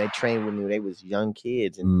 When they trained with me, they was young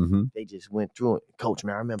kids, and they just went through it. Coach,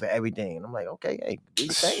 man, I remember everything, and I'm like, okay, hey, do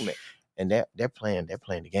your thing, man. And they're playing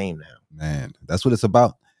the game now. Man, that's what it's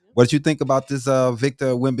about. What did you think about this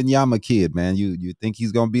Victor Wembanyama kid, man? You think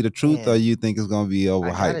he's gonna be the truth, or you think it's gonna be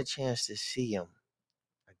overhyped? I got a chance to see him.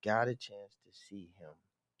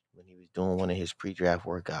 When he was doing one of his pre-draft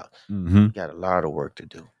workouts. He got a lot of work to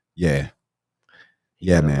do. Yeah,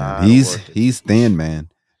 man. He's thin, man.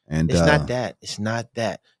 And it's not that. It's not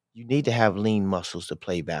that. You need to have lean muscles to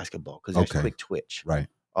play basketball because there's quick twitch. Right.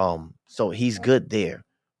 So he's good there,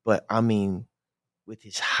 but I mean, with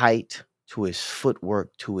his height, to his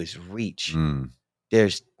footwork, to his reach,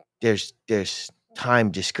 there's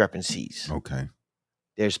time discrepancies. Okay.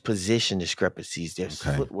 There's position discrepancies. There's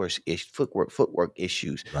footwork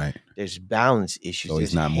issues. Right. There's balance issues. So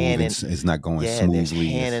he's not moving. It's not going smoothly.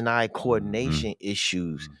 There's hand and eye coordination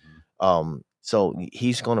issues. So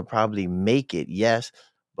he's going to probably make it, yes,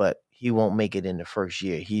 but he won't make it in the first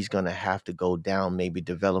year. He's going to have to go down maybe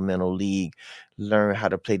developmental league, learn how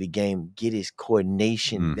to play the game, get his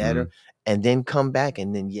coordination better, and then come back.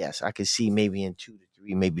 And then, yes, I could see maybe in 2 to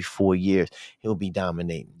 3, maybe 4 years, he'll be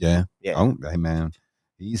dominating. Yeah. Oh, hey, man.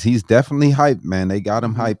 He's definitely hyped, man. They got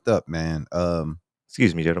him hyped up, man.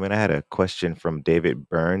 Excuse me, gentlemen. I had a question from David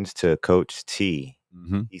Burns to Coach T.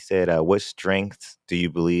 He said, what strengths do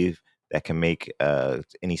you believe that can make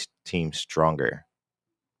any team stronger?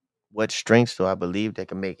 What strengths do I believe that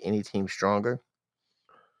can make any team stronger?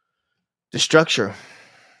 The structure.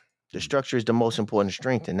 The structure is the most important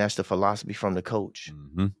strength, and that's the philosophy from the coach.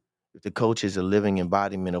 If the coach is a living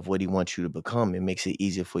embodiment of what he wants you to become, it makes it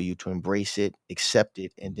easier for you to embrace it, accept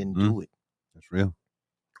it, and then do it. That's real.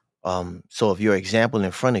 So if your example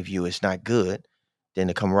in front of you is not good, then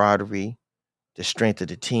the camaraderie, the strength of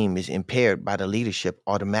the team is impaired by the leadership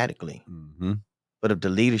automatically. But if the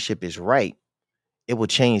leadership is right, it will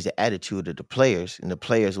change the attitude of the players, and the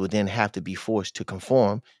players will then have to be forced to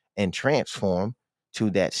conform and transform to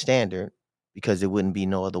that standard because there wouldn't be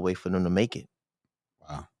no other way for them to make it.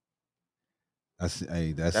 Wow. That's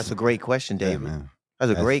a great question, David. Man.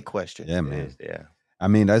 That's a great question. Yeah, man. It is, yeah. I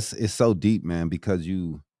mean, it's so deep, man, because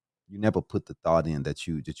you never put the thought in that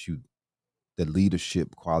the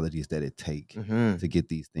leadership qualities that it take to get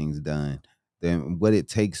these things done, then what it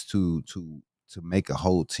takes to make a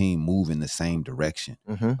whole team move in the same direction,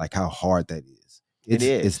 like how hard that is.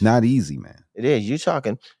 It's not easy, man. It is. You're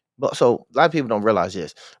talking. But so a lot of people don't realize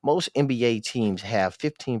this. Most NBA teams have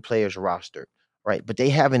 15 players rostered, right? But they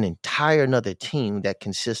have an entire another team that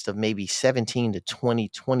consists of maybe 17 to 20,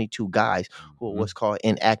 22 guys who are what's called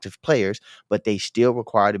inactive players, but they still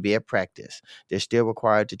required to be at practice. They're still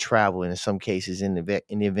required to travel. And in some cases, in the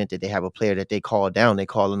event that they have a player that they call down, they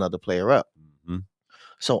call another player up.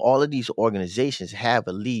 So all of these organizations have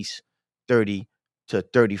at least 30 to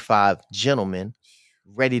 35 gentlemen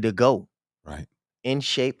ready to go. Right. In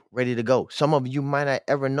shape, ready to go. Some of you might not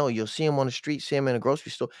ever know. You'll see them on the street, see them in a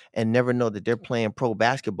grocery store, and never know that they're playing pro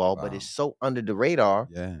basketball. Wow. But it's so under the radar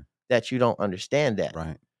that you don't understand that.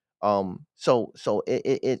 Right. So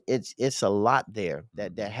it's a lot there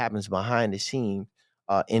that happens behind the scenes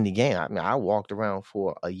in the game. I mean, I walked around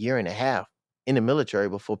for a year and a half in the military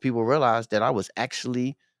before people realized that I was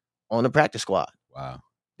actually on the practice squad. Wow.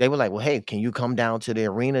 They were like, well, hey, can you come down to the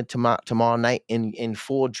arena tomorrow night in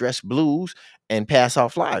full dress blues and pass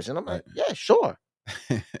out flyers? And I'm like, yeah, sure.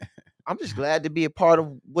 I'm just glad to be a part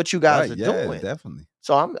of what you guys are doing. Definitely.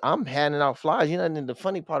 So I'm handing out flyers. You know, and the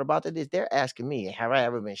funny part about that is they're asking me, have I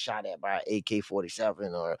ever been shot at by an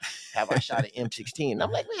AK-47 or have I shot an M16? And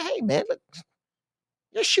I'm like, man, hey, man, look,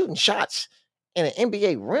 you're shooting shots in an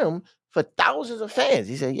NBA rim for thousands of fans.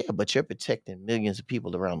 He said, yeah, but you're protecting millions of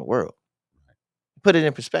people around the world. Put it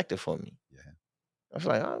in perspective for me. Yeah. I was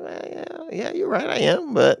like, oh man, yeah, you're right, I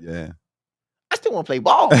am, but I still want to play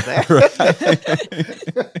ball, man.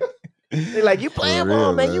 They're like, you playing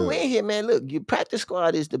ball, man. You in here, man. Look, your practice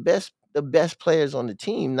squad is the best players on the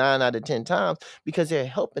team 9 out of 10 times because they're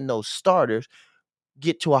helping those starters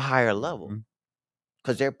get to a higher level.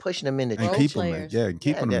 Because they're pushing them in the trenches.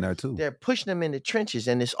 Keeping them there too. They're pushing them in the trenches,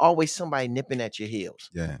 and there's always somebody nipping at your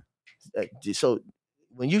heels. Yeah. So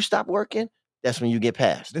when you stop working, that's when you get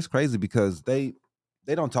passed. It's crazy because they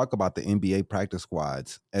don't talk about the NBA practice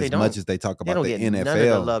squads as much as they talk about the NFL none of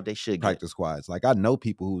the love they should practice squads. Like I know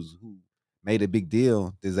people who made a big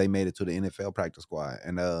deal because they made it to the NFL practice squad,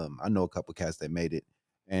 and I know a couple cats that made it,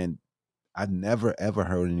 and I never ever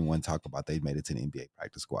heard anyone talk about they made it to the NBA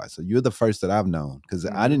practice squad. So you're the first that I've known because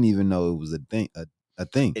I didn't even know it was a thing. A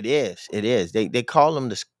thing. It is. They call them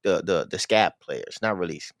the scab players, not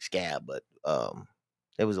really scab, but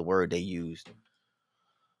there was a word they used.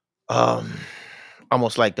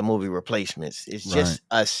 Almost like the movie Replacements. It's just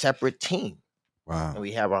a separate team. Wow. And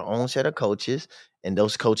we have our own set of coaches, and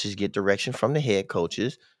those coaches get direction from the head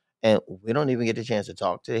coaches. And we don't even get a chance to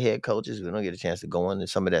talk to the head coaches. We don't get a chance to go into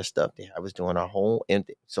some of that stuff. They have us doing our whole.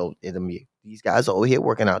 So these guys are over here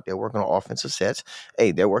working out. They're working on offensive sets.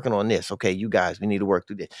 Hey, they're working on this. Okay, you guys, we need to work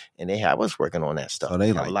through this. And they have us working on that stuff. So they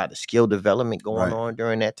have a lot of skill development going on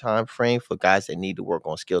during that time frame for guys that need to work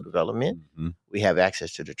on skill development. Mm-hmm. We have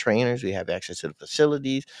access to the trainers. We have access to the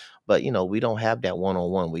facilities. But, we don't have that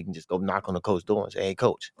one-on-one. We can just go knock on the coach's door and say, hey,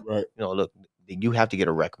 coach, look, you have to get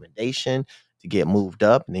a recommendation to get moved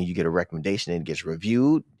up, and then you get a recommendation and it gets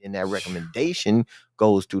reviewed, and that recommendation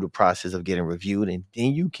goes through the process of getting reviewed, and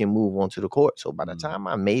then you can move on to the court. So by the time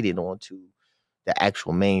I made it onto the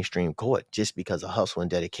actual mainstream court, just because of hustle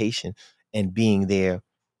and dedication and being there,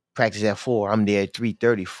 practice at 4, I'm there at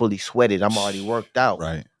 3:30, fully sweated, I'm already worked out.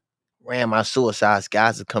 Right. Ran my suicides,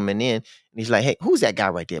 guys are coming in, and he's like, hey, who's that guy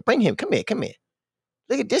right there? Bring him, come here.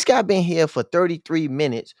 Look at this guy been here for 33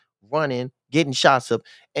 minutes, running, getting shots up,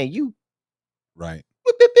 and you right.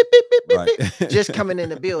 Just coming in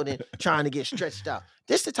the building, trying to get stretched out.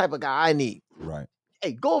 This is the type of guy I need. Right.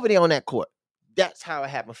 Hey, go over there on that court. That's how it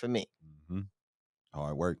happened for me. Mm-hmm. How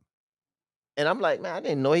it worked. And I'm like, man, I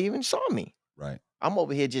didn't know he even saw me. Right. I'm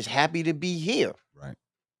over here just happy to be here. Right.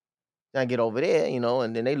 Then I get over there,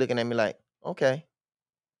 and then they looking at me like, okay,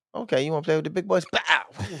 you want to play with the big boys? Bow!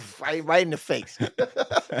 right in the face.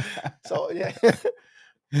 So, yeah.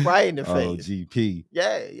 Right in the face. GP.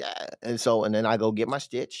 Yeah. And then I go get my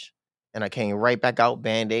stitch, and I came right back out,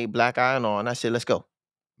 Band-Aid, black iron on. I said, let's go.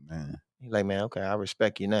 Man. He's like, man, okay, I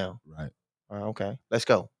respect you now. Right. Okay, let's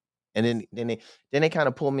go. And then they kind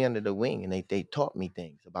of pulled me under the wing, and they taught me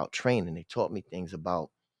things about training. They taught me things about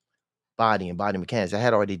body and body mechanics. I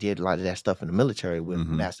had already did a lot of that stuff in the military with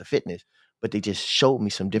Master Fitness, but they just showed me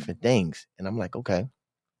some different things. And I'm like, okay.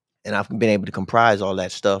 And I've been able to comprise all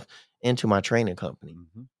that stuff into my training company,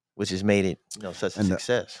 which has made it, such a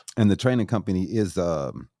success. And the training company is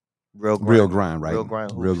Real Grind, right?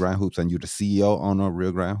 Real Grind Hoops. And you're the CEO owner of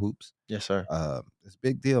Real Grind Hoops. Yes, sir. It's a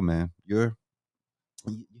big deal, man. You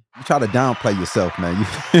try to downplay yourself, man.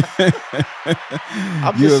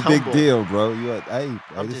 You're a big deal, bro.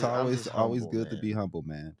 It's always good to be humble,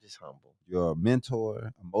 man. Just humble. You're a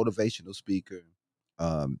mentor, a motivational speaker,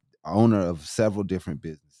 owner of several different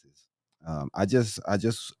businesses. I just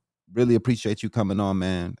really appreciate you coming on,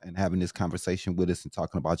 man, and having this conversation with us and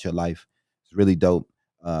talking about your life. It's really dope.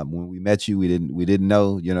 When we met you, we didn't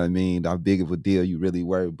know, you know what I mean, how big of a deal you really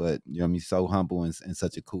were, but you know what I mean, so humble and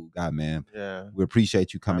such a cool guy, man. Yeah. We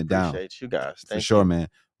appreciate you coming down. Appreciate you guys. Thank you. For sure, man.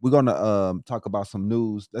 We're gonna talk about some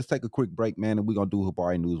news. Let's take a quick break, man, and we're gonna do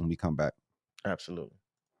Habari news when we come back. Absolutely.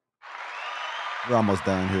 We're almost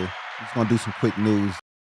done here. We're just gonna do some quick news.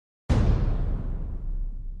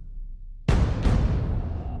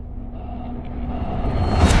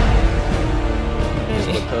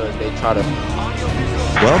 Because they try to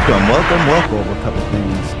welcome over a couple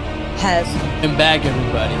things. Has been back,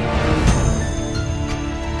 everybody.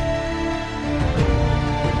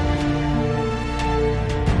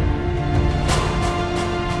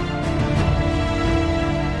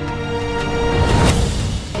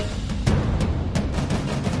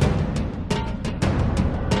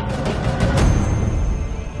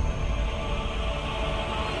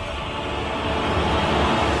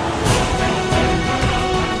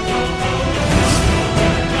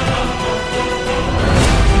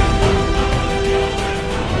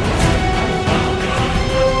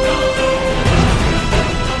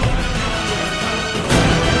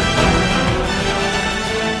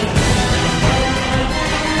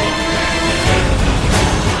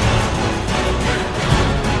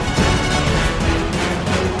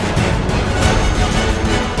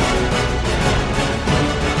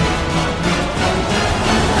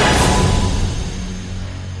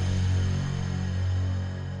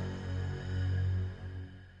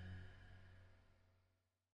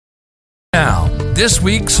 Now, this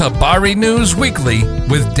week's Habari News Weekly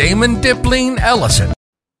with Damon Dipling Ellison.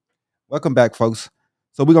 Welcome back, folks.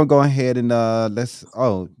 So we're going to go ahead and that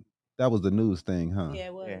was the news thing, huh? Yeah,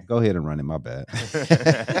 it was. Go ahead and run it, my bad.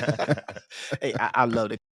 Hey, I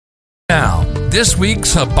love it. Now, this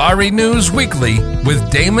week's Habari News Weekly with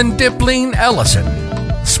Damon Dipling Ellison.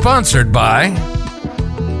 Sponsored by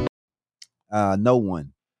no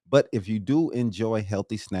one. But if you do enjoy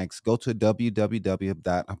healthy snacks, go to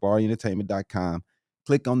www.habarientertainment.com.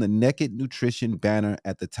 Click on the Naked Nutrition banner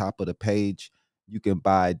at the top of the page. You can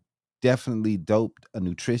buy definitely dope,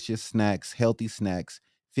 nutritious snacks, healthy snacks,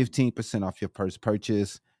 15% off your first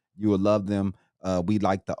purchase. You will love them. We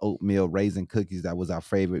like the oatmeal raisin cookies. That was our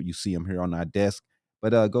favorite. You see them here on our desk.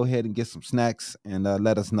 But go ahead and get some snacks and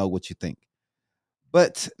let us know what you think.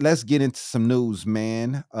 But let's get into some news,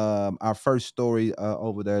 man. Our first story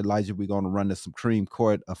over there, Elijah, we're going to run the Supreme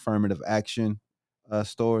Court affirmative action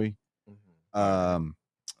story.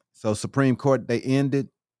 So Supreme Court, they ended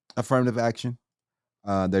affirmative action.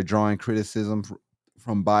 They're drawing criticism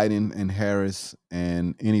from Biden and Harris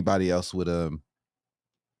and anybody else with a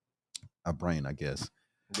brain, I guess.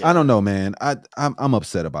 Yeah. I don't know, man. I'm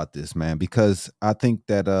upset about this, man, because I think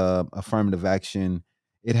that affirmative action,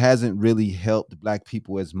 it hasn't really helped Black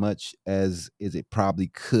people as much as it probably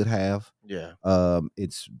could have. Yeah.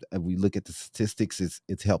 It's, if we look at the statistics,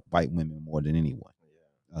 it's helped white women more than anyone,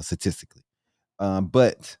 statistically.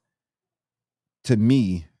 But to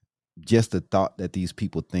me, just the thought that these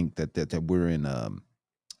people think that we're in a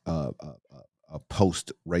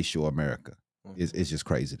post-racial America is just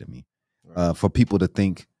crazy to me. Right. For people to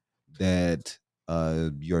think that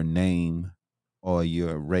your name or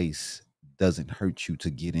your race doesn't hurt you to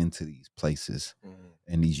get into these places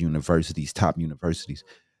and these universities, top universities.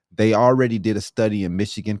 They already did a study in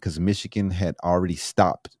Michigan because Michigan had already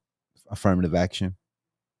stopped affirmative action.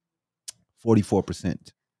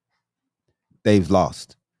 44%. They've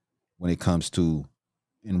lost when it comes to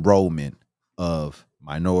enrollment of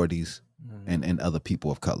minorities and other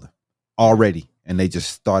people of color already. And they just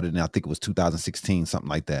started, I think it was 2016, something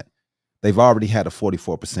like that. They've already had a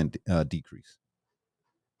 44% decrease.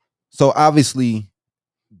 So obviously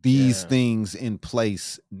these things in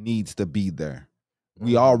place needs to be there.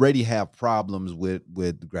 We already have problems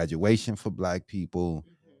with graduation for Black people.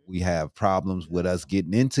 We have problems with us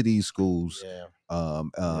getting into these schools.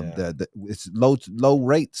 It's low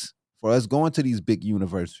rates for us going to these big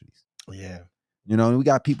universities. Yeah. You know, and we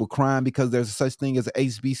got people crying because there's such thing as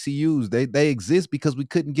HBCUs. They exist because we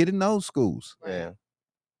couldn't get in those schools. Yeah.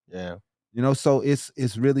 Yeah. You know, so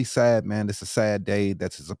it's really sad, man. It's a sad day.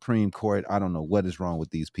 That's the Supreme Court. I don't know what is wrong with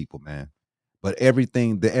these people, man. But every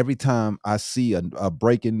time I see a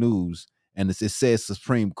breaking news and it says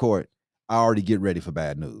Supreme Court, I already get ready for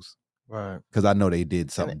bad news. Right. Because I know they did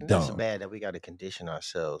something dumb. It's bad that we got to condition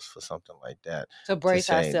ourselves for something like that. To brace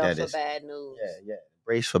ourselves for bad news. Yeah.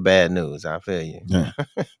 Brace for bad news. I feel you. Yeah.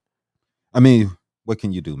 I mean, what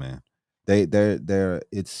can you do, man?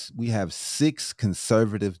 We have 6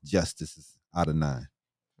 conservative justices out of 9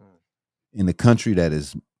 in a country that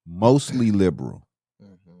is mostly liberal.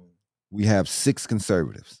 We have 6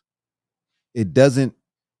 conservatives. It doesn't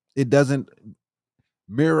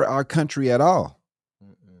mirror our country at all.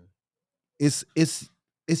 It's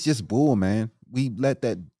just bull, man. We let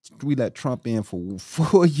Trump in for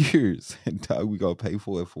 4 years, and we gonna pay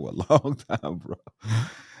for it for a long time, bro.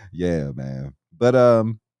 Yeah, man. But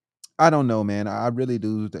I don't know, man. I really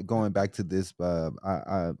do. Going back to this,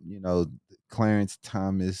 Clarence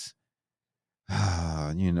Thomas,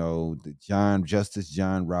 Justice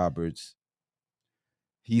John Roberts.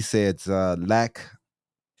 He said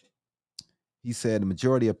He said the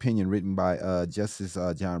majority opinion written by Justice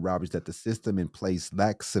John Roberts that the system in place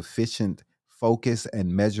lacks sufficient focus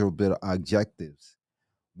and measurable objectives,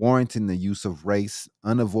 warranting the use of race,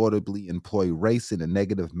 unavoidably employ race in a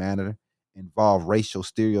negative manner, involve racial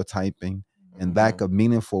stereotyping, and lack of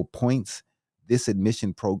meaningful points. This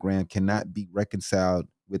admission program cannot be reconciled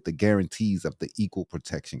with the guarantees of the Equal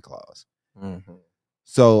Protection Clause.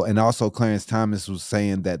 So, and also Clarence Thomas was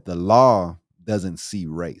saying that the law doesn't see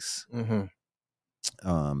race.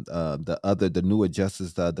 The newer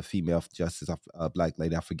justice, the female justice, Black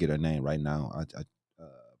lady, I forget her name right now. I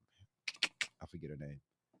forget her name.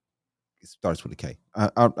 It starts with a K.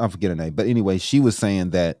 I forget her name, but anyway, she was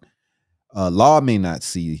saying that law may not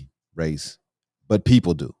see race, but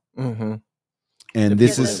people do. And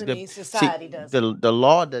this is society does. The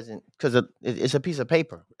law doesn't, because it's a piece of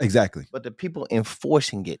paper. Exactly. But the people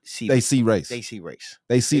enforcing it see race. They see race.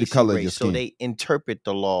 They see the color of your skin. So they interpret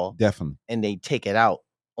the law. Definitely. And they take it out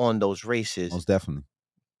on those races. Most definitely.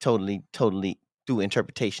 Totally through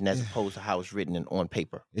interpretation as opposed to how it's written on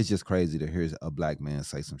paper. It's just crazy to hear a Black man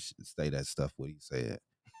say that stuff what he said.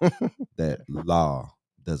 That law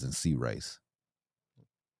doesn't see race.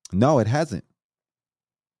 No, it hasn't.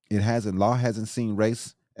 It hasn't. Law hasn't seen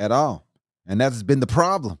race at all. And that's been the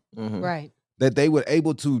problem. Right. That they were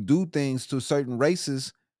able to do things to certain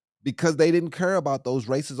races because they didn't care about those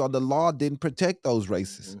races, or the law didn't protect those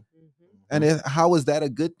races. And how is that a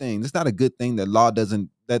good thing? It's not a good thing that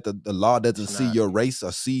the law doesn't see your race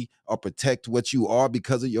or see or protect what you are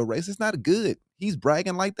because of your race. It's not good. He's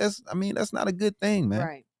bragging like that's not a good thing, man.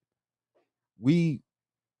 Right. We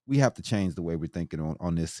have to change the way we're thinking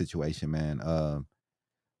on this situation, man.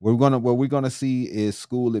 What we're gonna see is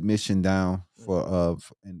school admission down for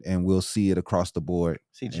and we'll see it across the board.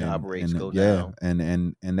 See job rates go down.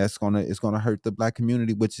 And it's gonna hurt the Black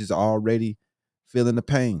community, which is already feeling the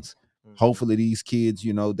pains. Hopefully these kids,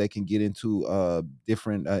 they can get into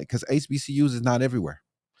different because HBCUs is not everywhere.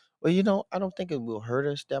 Well, I don't think it will hurt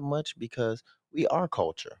us that much because we are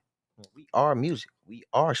culture. We are music. We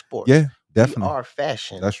are sports. Yeah, definitely. We are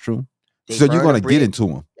fashion. That's true. So you're going to get into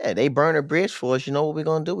them. Yeah, they burn a bridge for us. You know what we're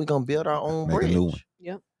going to do? We're going to build our own bridge. Make a new one.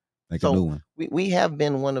 Yep. Make a new one. We have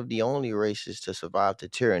been one of the only races to survive the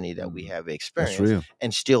tyranny that we have experienced. That's real.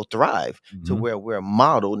 And still thrive to where we're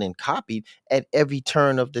modeled and copied at every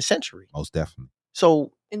turn of the century. Most definitely.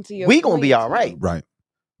 So we're going to be all right. Right.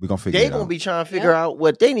 We're going to figure it out. They're going to be trying to figure out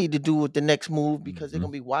what they need to do with the next move because they're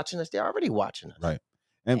going to be watching us. They're already watching us. Right.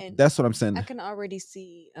 And that's what I'm saying. I can already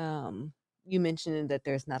see you mentioned that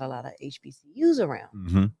there's not a lot of HBCUs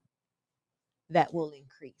around. That will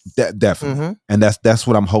increase. Definitely. And that's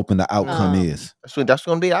what I'm hoping the outcome is. That's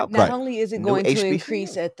going to be the outcome. Not only is it going to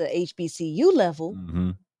increase at the HBCU level,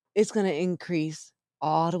 it's going to increase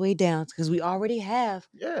all the way down because we already have.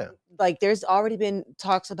 Yeah. Like there's already been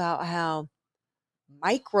talks about how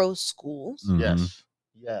micro schools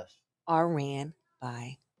are ran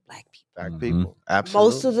by Black people. Black people. Absolutely.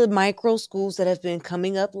 Most of the micro schools that have been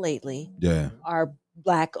coming up lately are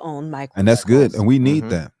Black owned micro. And that's good. And we need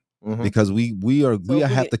that. Because we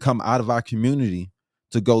have to come out of our community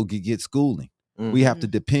to go get schooling. We have to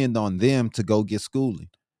depend on them to go get schooling.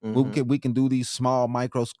 We can do these small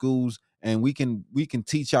micro schools and we can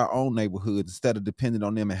teach our own neighborhood instead of depending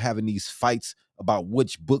on them and having these fights about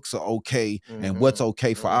which books are okay and what's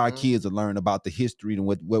okay for our kids to learn about the history and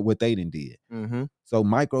what they done did. So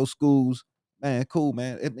micro schools, man, cool,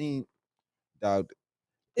 man. I mean, dog,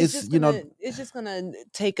 it's just gonna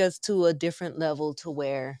take us to a different level to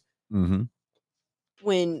where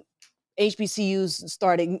when HBCUs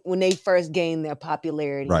started, when they first gained their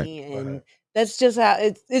popularity, that's just how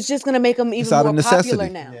it's just going to make them even more popular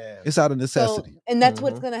now. Yeah. It's out of necessity. So, and that's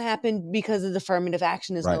what's going to happen because of the affirmative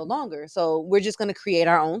action is no longer. So we're just going to create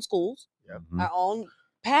our own schools, our own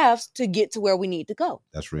paths to get to where we need to go.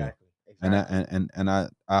 That's real. Exactly. And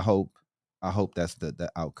I hope that's the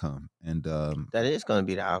outcome. And that is going to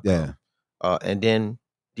be the outcome. Yeah. And then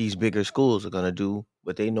these bigger schools are going to do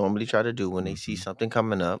what they normally try to do when they see something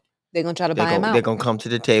coming up. They're going to try to buy them out. They're going to come to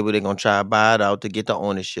the table. They're going to try to buy it out to get the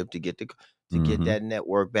ownership, to get that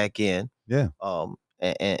network back in. Yeah.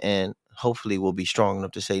 And hopefully we'll be strong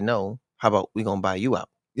enough to say, no, how about we going to buy you out?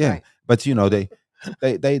 Yeah. Right. But,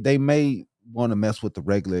 they may want to mess with the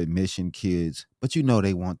regular admission kids, but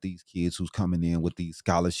they want these kids who's coming in with these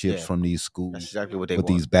scholarships from these schools. That's exactly what they want.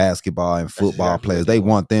 With these basketball and football players. They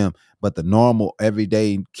want them. But the normal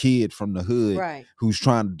everyday kid from the hood who's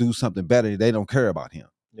trying to do something better, they don't care about him.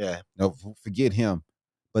 Yeah. No, forget him.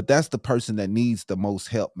 But that's the person that needs the most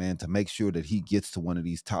help, man, to make sure that he gets to one of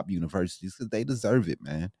these top universities because they deserve it,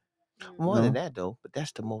 man. More than that, though, but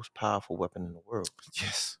that's the most powerful weapon in the world.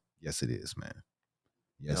 Yes. Yes, it is, man.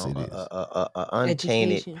 Yes, it is. A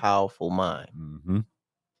untainted, powerful mind.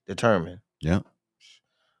 Determined. Yeah.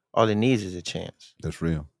 All it needs is a chance. That's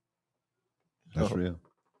real. That's real.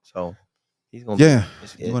 So he's going to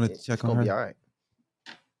you want to check on her? Be all right.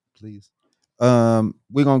 Please.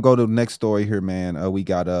 We're gonna go to the next story here, man. We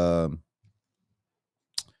got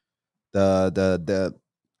the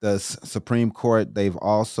Supreme Court. They've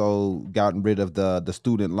also gotten rid of the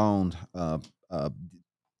student loan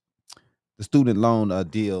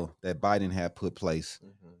deal that Biden had put place.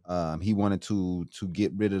 He wanted to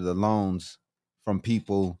get rid of the loans from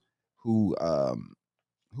people who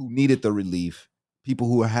needed the relief, people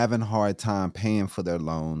who are having a hard time paying for their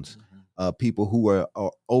loans. People who are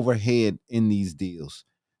overhead in these deals.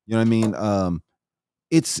 You know what I mean?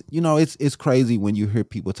 It's crazy when you hear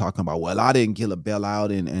people talking about, well, I didn't get a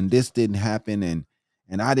bailout and this didn't happen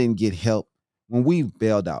and I didn't get help. When we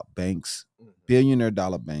bailed out banks, billionaire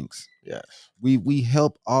dollar banks, yes, we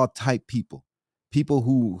help all type people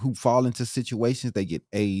who fall into situations, they get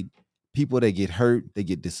aid. People that get hurt, they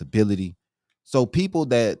get disability. So people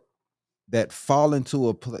that fall into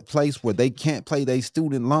a place where they can't pay their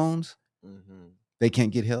student loans, they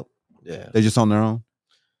can't get help. Yeah, they're just on their own.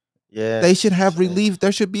 Yeah, they should have relief.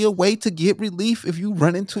 There should be a way to get relief if you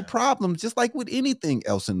run into problems, just like with anything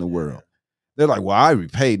else in the world. They're like, well, I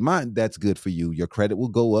repaid mine. That's good for you. Your credit will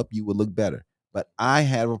go up. You will look better. But I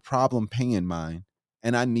have a problem paying mine,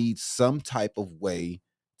 and I need some type of way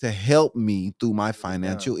to help me through my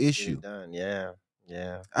financial issue. Yeah.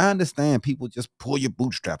 I understand people just pull your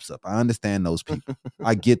bootstraps up. I understand those people.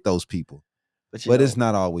 I get those people. But it's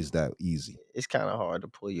not always that easy. It's kind of hard to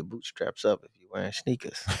pull your bootstraps up if you're wearing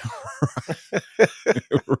sneakers.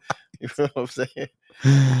 You feel what I'm saying?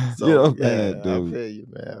 So, man, dude. I feel you,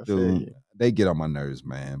 man. I feel you. They get on my nerves,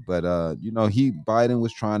 man. But Biden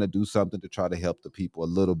was trying to do something to try to help the people a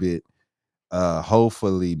little bit.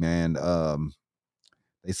 Hopefully, man.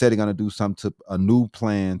 They said they're gonna do a new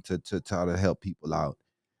plan to try to help people out.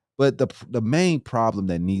 But the main problem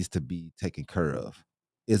that needs to be taken care of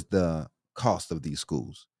is the cost of these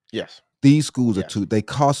schools. Yes. These schools they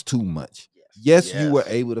cost too much. Yes, you were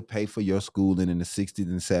able to pay for your schooling in the 60s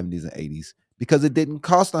and 70s and 80s because it didn't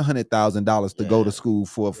cost $100,000 to go to school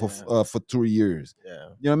for 3 years. Yeah. You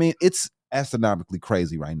know what I mean? It's astronomically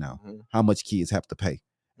crazy right now how much kids have to pay.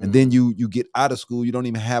 And then you get out of school, you don't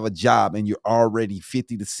even have a job, and you're already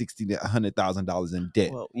 $50,000 to $60,000 to $100,000 in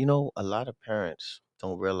debt. Well, a lot of parents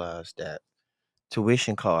don't realize that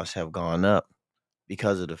tuition costs have gone up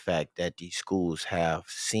because of the fact that these schools have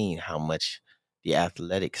seen how much the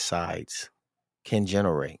athletic sides can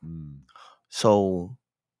generate. So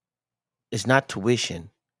it's not tuition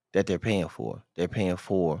that they're paying for. They're paying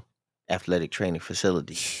for athletic training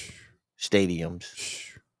facilities, stadiums,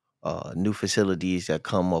 new facilities that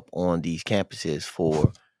come up on these campuses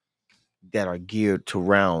that are geared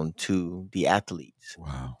to the athletes.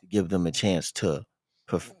 Wow. To give them a chance to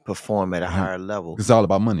perform at a higher level. It's all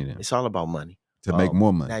about money then. It's all about money. To make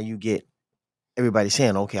more money. Now you get everybody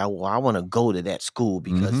saying, okay, I want to go to that school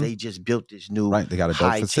because they just built this new they got a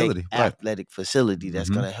dope facility. Athletic facility that's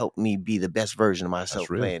going to help me be the best version of myself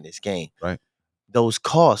playing this game. Right. Those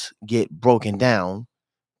costs get broken down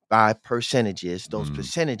by percentages. Those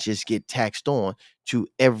percentages get taxed on to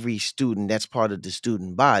every student that's part of the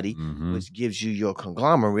student body, which gives you your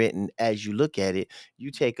conglomerate. And as you look at it,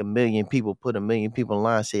 you take 1 million people, put 1 million people in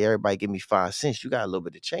line, say, everybody give me 5 cents. You got a little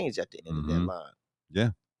bit of change at the end of that line. Yeah.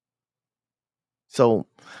 So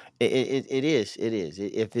it is.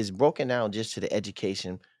 If it's broken down just to the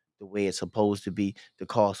education the way it's supposed to be, the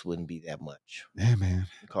cost wouldn't be that much. Yeah, man.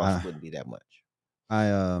 The cost wouldn't be that much.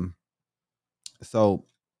 So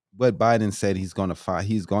what Biden said he's going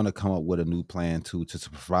to come up with a new plan to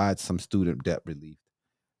provide some student debt relief,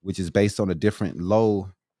 which is based on a different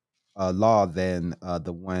law than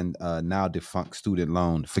the one now defunct student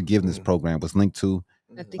loan forgiveness program was linked to.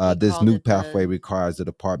 This new pathway requires the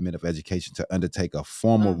Department of Education to undertake a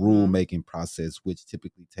formal rulemaking process, which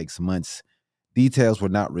typically takes months. Details were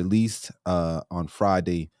not released on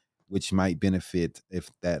Friday, which might benefit if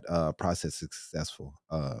that process is successful.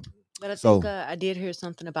 But I think I did hear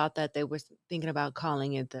something about that. They were thinking about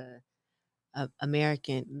calling it the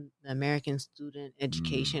American Student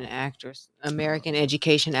Education Act or American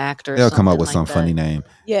Education Act or they'll something come up with like some that. funny name.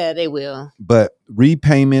 Yeah, they will. But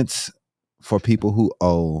repayments for people who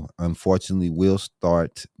owe, unfortunately, will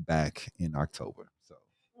start back in October. So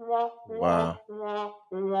wow.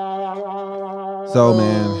 So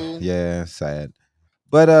man, yeah, sad.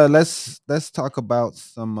 But let's talk about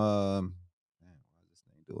some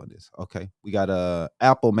doing this. Okay. We got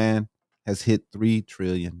Apple, man, has hit $3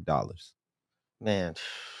 trillion. Man.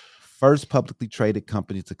 First publicly traded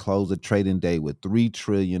company to close a trading day with $3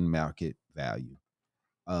 trillion market value.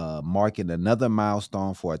 Marking another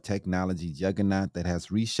milestone for a technology juggernaut that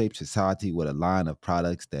has reshaped society with a line of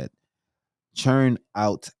products that churn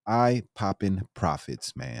out eye-popping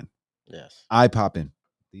profits, man. Yes. Eye-popping.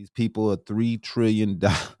 These people are $3 trillion.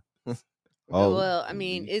 Well, I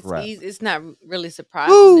mean, it's not really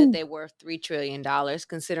surprising that they were $3 trillion,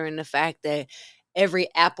 considering the fact that every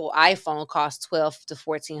Apple iPhone costs $1,200 to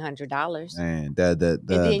 $1,400. And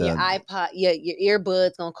then your iPod, your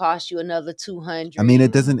earbuds gonna cost you another $200. I mean,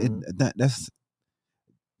 it doesn't. That's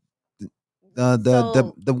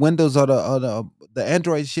the Windows or the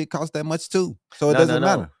Android shit costs that much too. So it doesn't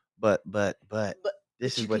matter. But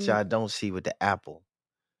this is what y'all don't see with the Apple.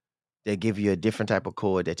 They give you a different type of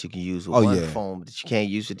cord that you can use with one phone, but you can't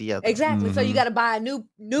use with the other. Exactly. So you got to buy a new.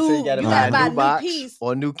 So you got to buy a new box piece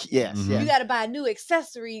or new. Yes. You got to buy a new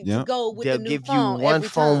accessory to go with the new phone. They'll give you one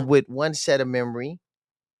phone with one set of memory,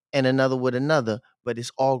 and another with another, but it's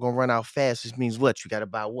all gonna run out fast. Which means what? You got to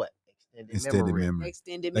buy what? Extended memory.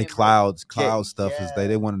 Extended memory. Cloud stuff is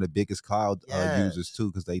they one of the biggest cloud users too,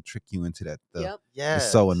 because they trick you into that stuff.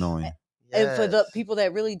 It's so annoying. And for the people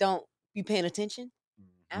that really don't be paying attention,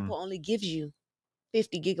 Apple only gives you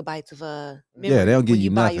 50 gigabytes of memory. Yeah, they don't give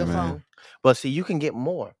you buy nothing, your man. phone. But see, you can get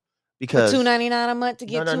more because for $299 a month to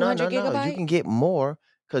get 200 gigabytes. No. You can get more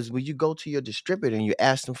because when you go to your distributor and you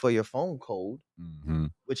ask them for your phone code,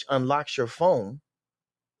 which unlocks your phone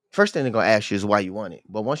first thing they're going to ask you is why you want it.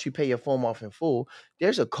 But once you pay your phone off in full,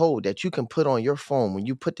 there's a code that you can put on your phone. When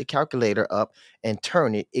you put the calculator up and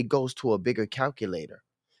turn it, it goes to a bigger calculator.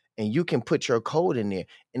 And you can put your code in there,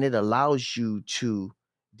 and it allows you to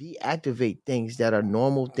deactivate things that are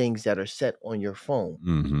normal things that are set on your phone.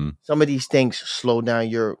 Mm-hmm. Some of these things slow down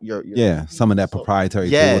your some of that proprietary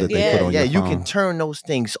tool that they put on your phone. You can turn those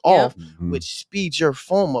things off, which speeds your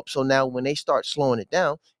phone up. So now when they start slowing it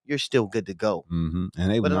down, you're still good to go. Mm-hmm.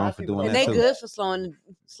 And they were known for doing that. And they good for slowing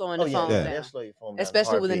the phone down. They'll slow your phone down,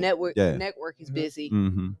 especially when the network is busy.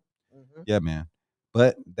 Mm-hmm. Mm-hmm. Yeah, man.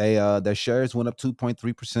 But they their shares went up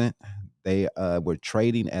 2.3%. They were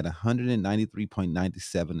trading at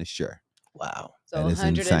 $193.97 a share. Wow. So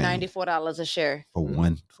 $194 a share. For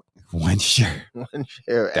one share. One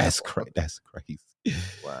share. That's crazy.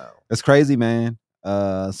 Wow. That's crazy, man.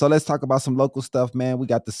 So let's talk about some local stuff, man. We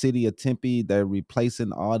got the city of Tempe. They're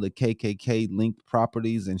replacing all the KKK linked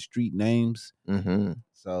properties and street names. Mm-hmm.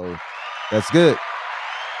 So that's good.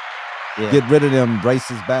 Yeah. Get rid of them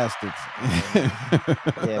racist bastards.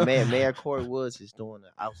 Yeah, man. Mayor Corey Woods is doing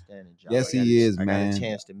an outstanding job. Yes, he is, man. I got a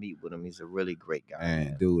chance to meet with him. He's a really great guy.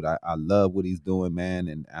 Man, dude, I love what he's doing, man.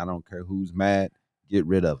 And I don't care who's mad. Get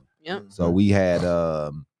rid of him. Yep. So we had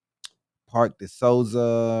Park de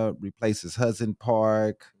Souza replaces Hudson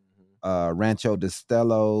Park. Rancho de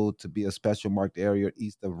Stelo to be a special marked area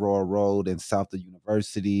east of Royal Road and south of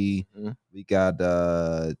University. Mm-hmm. We got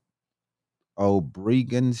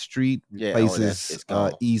Obregon Street replaces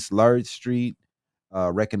East Large Street.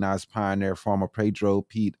 Recognized pioneer farmer Pedro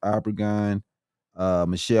Pete Obregon.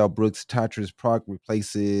 Michelle Brooks Tatras Park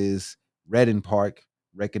replaces Redden Park.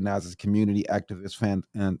 Recognizes community activist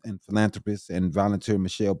and philanthropist and volunteer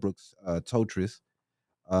Michelle Brooks Tatras.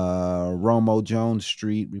 Romo Jones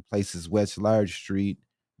Street replaces West Large Street.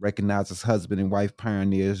 Recognizes husband and wife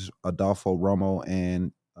pioneers Adolfo Romo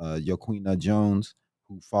and Joaquina Jones,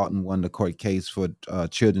 who fought and won the court case for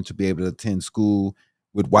children to be able to attend school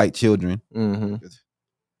with white children. Mm-hmm.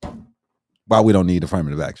 Why we don't need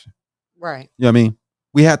affirmative action. Right. You know what I mean?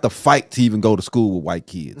 We had to fight to even go to school with white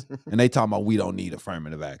kids. And they talking about we don't need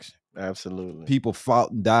affirmative action. Absolutely. People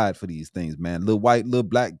fought and died for these things, man. Little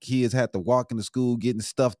black kids had to walk into school getting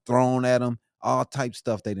stuff thrown at them. All type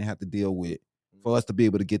stuff they didn't have to deal with for us to be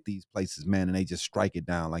able to get these places, man. And they just strike it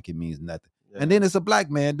down like it means nothing. Yeah. And then it's a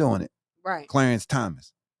black man doing it. Right. Clarence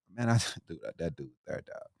Thomas. Man, that dude, third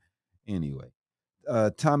dog. Anyway.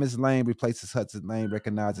 Thomas Lane replaces Hudson Lane,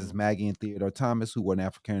 recognizes Maggie and Theodore Thomas, who were an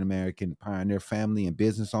African-American pioneer family and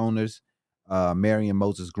business owners. Marion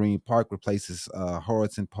Moses Green Park replaces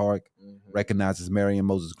Horizon Park, recognizes Marion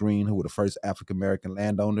Moses Green, who were the first African-American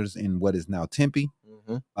landowners in what is now Tempe.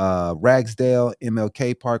 Ragsdale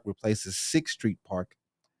MLK Park replaces 6th Street Park.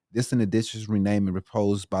 This in addition is renamed and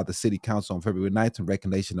proposed by the City Council on February 9th in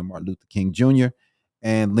recognition of Martin Luther King Jr.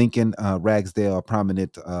 And Lincoln Ragsdale, a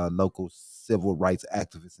prominent local civil rights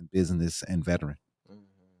activist and business and veteran.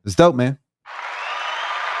 It's dope, man.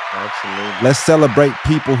 Absolutely. Let's celebrate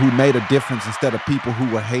people who made a difference instead of people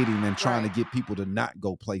who were hating and trying to get people to not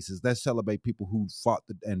go places. Let's celebrate people who fought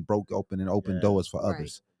and broke open and opened doors for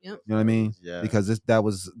others. Yep. You know what I mean? Yeah. Because that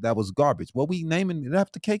was garbage. What we naming it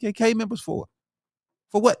after KKK members for?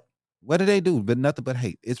 For what? What did they do? But nothing but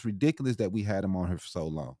hate. It's ridiculous that we had them on here for so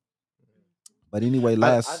long. But anyway,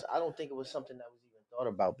 I don't think it was something that was even thought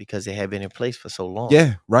about because it had been in place for so long.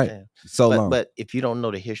 Yeah, right. Yeah. So long. But if you don't know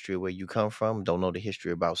the history of where you come from, don't know the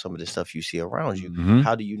history about some of the stuff you see around you,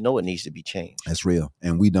 how do you know it needs to be changed? That's real.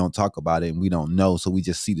 And we don't talk about it and we don't know. So we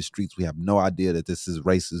just see the streets. We have no idea that this is a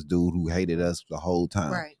racist dude who hated us the whole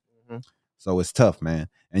time. Right. So it's tough, man.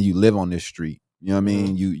 And you live on this street. You know what I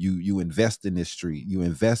mean? You invest in this street. You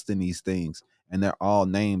invest in these things. And they're all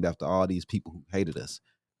named after all these people who hated us.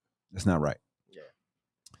 That's not right.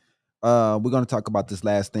 We're going to talk about this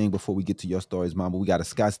last thing before we get to your stories, Mama. We got a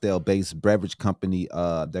Scottsdale-based beverage company.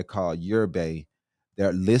 They're called Yerba.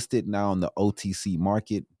 They're listed now on the OTC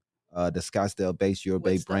market. The Scottsdale-based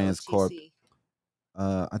Yerba Brands Corp.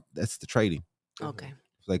 That's the trading. Okay.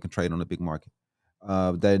 So they can trade on the big market.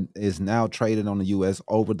 That is now traded on the U.S.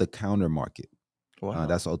 over-the-counter market. Wow.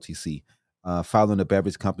 That's OTC. Following the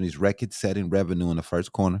beverage company's record-setting revenue in the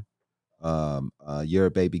first quarter.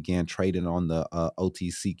 Yerba began trading on the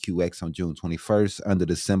OTCQX on June 21st under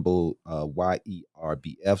the symbol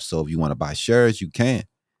YERBF. So if you want to buy shares, you can.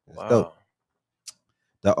 That's dope.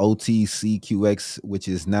 The OTCQX, which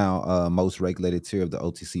is now most regulated tier of the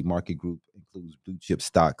OTC market group, includes blue chip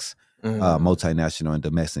stocks, multinational and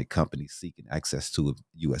domestic companies seeking access to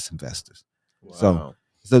U.S. investors. Wow. So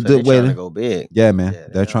it's a good way to go big. Yeah,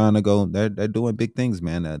 man. They're trying to go. They're doing big things,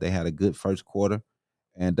 man. They had a good first quarter.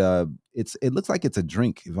 and it looks like it's a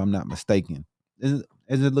drink, if I'm not mistaken. Does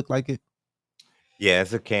it look like it? Yeah,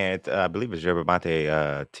 it's a can. I believe it's Yerba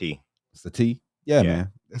Mate tea. It's the tea. Yeah,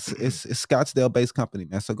 man. It's Scottsdale based company,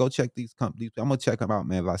 man. So go check these companies. I'm gonna check them out,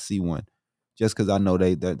 man. If I see one, just because I know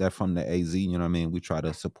they're from the AZ. You know what I mean? We try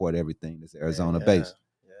to support everything that's Arizona based.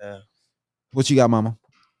 Yeah. What you got, Mama?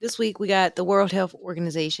 This week we got the World Health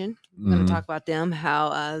Organization. We're going to talk about them,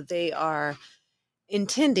 how they are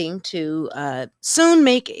intending to soon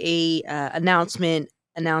make a announcement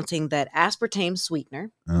announcing that aspartame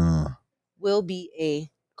sweetener will be a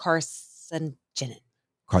carcinogen.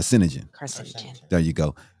 There you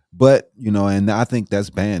go. But, and I think that's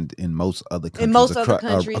banned in most other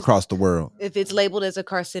countries, across the world. If it's labeled as a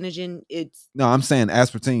carcinogen, it's... No, I'm saying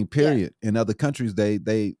aspartame, period. Yeah. In other countries,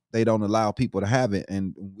 they don't allow people to have it,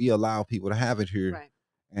 and we allow people to have it here. Right.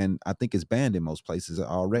 And I think it's banned in most places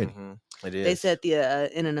already. Mm-hmm. It is. They said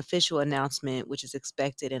in an official announcement, which is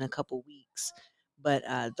expected in a couple weeks, but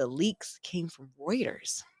the leaks came from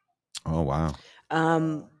Reuters. Oh, wow.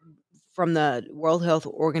 From the World Health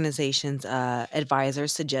Organization's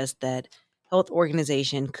advisors suggest that health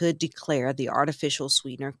organization could declare the artificial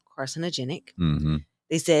sweetener carcinogenic. Mm-hmm.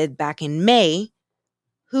 They said back in May,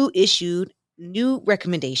 WHO issued new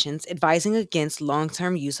recommendations advising against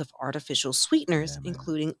long-term use of artificial sweeteners,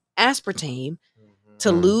 including aspartame,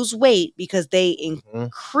 to lose weight because they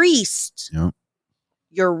increased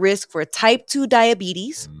your risk for type 2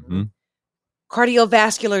 diabetes,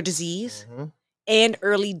 cardiovascular disease, and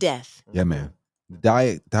early death. Yeah, man.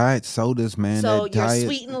 Diet sodas, man. So that your diet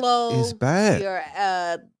sweet and low is bad. Your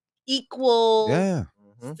Equal,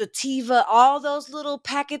 sativa, all those little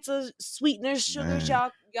packets of sweeteners, sugars, y'all,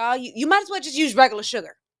 you might as well just use regular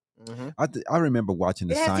sugar. I remember watching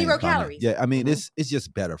the science. It has 0 calories. Yeah, I mean it's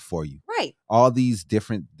just better for you. Right. All these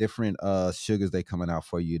different sugars they coming out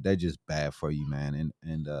for you, they're just bad for you, man.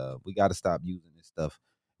 And we got to stop using this stuff.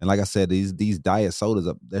 And like I said, these diet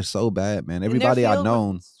sodas, they're so bad, man. Everybody I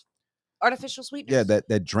know, artificial sweeteners,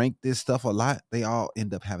 that drank this stuff a lot, they all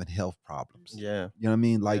end up having health problems. Yeah, you know what I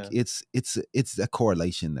mean. Like it's a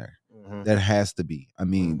correlation there. There has to be. I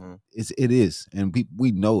mean, it is, and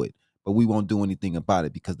we know it, but we won't do anything about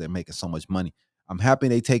it because they're making so much money. I'm happy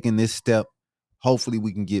they taking this step. Hopefully,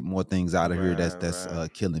 we can get more things out of here that's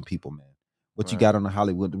killing people, man. What you got on the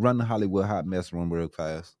Hollywood? Run the Hollywood hot mess room real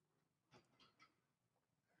fast.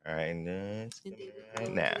 All right,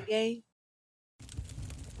 now.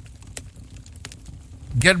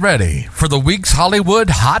 Get ready for the week's Hollywood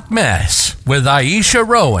hot mess with Aisha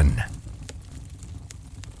Rowan.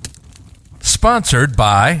 Sponsored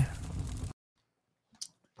by...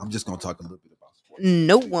 I'm just going to talk a little bit about sports.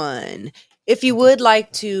 No one. If you would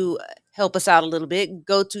like to help us out a little bit,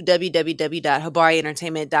 go to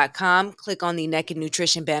www.habarientertainment.com. Click on the Naked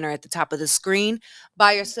Nutrition banner at the top of the screen.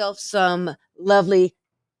 Buy yourself some lovely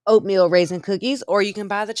oatmeal raisin cookies, or you can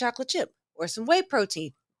buy the chocolate chip or some whey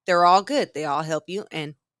protein. They're all good. They all help you,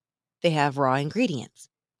 and they have raw ingredients.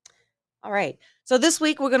 All right. So this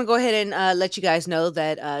week, we're going to go ahead and let you guys know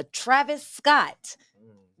that Travis Scott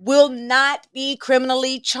will not be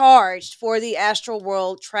criminally charged for the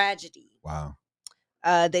Astroworld tragedy. Wow.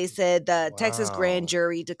 They said the Texas grand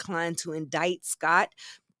jury declined to indict Scott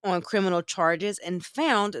on criminal charges and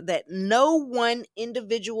found that no one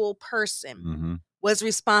individual person was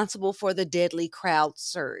responsible for the deadly crowd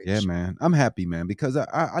surge. Yeah, man. I'm happy, man, because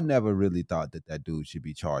I never really thought that dude should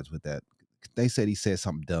be charged with that. They said he said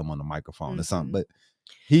something dumb on the microphone or something, but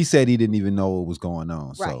he said he didn't even know what was going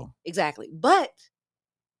on. Right, so exactly. But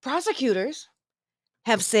prosecutors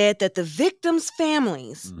have said that the victims'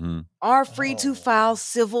 families are free to file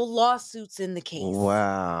civil lawsuits in the case.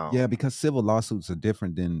 Wow. Yeah, because civil lawsuits are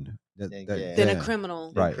different than a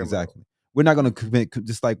criminal. Right, exactly. We're not going to commit,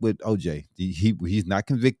 just like with OJ. He's not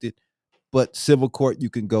convicted, but civil court, you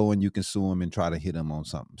can go and you can sue him and try to hit him on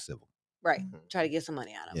something civil. Right. Try to get some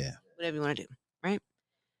money out of him. Yeah. Whatever you want to do. Right.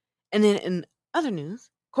 And then in other news,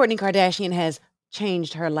 Kourtney Kardashian has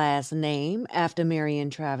changed her last name after marrying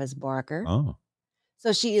Travis Barker. Oh.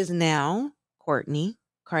 So she is now Kourtney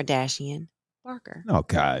Kardashian Barker. Oh,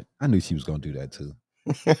 God. I knew she was going to do that, too.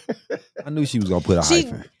 I knew she was going to put a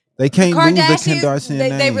hyphen. They can't lose the Kardashian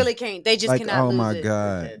name. They really can't. They just cannot lose it. Oh, my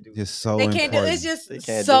God. Just so they important. Can't do it. It's just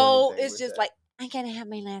so, it's just like, I gotta have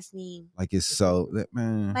my last name. Like it's so,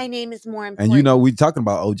 man. My name is more important. And we talking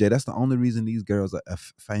about OJ. That's the only reason these girls are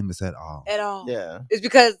famous at all. At all. Yeah. It's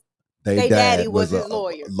because their daddy was his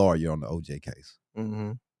lawyer. Lawyer on the OJ case.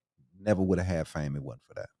 Mm-hmm. Never would have had fame if it wasn't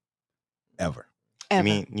for that. Ever.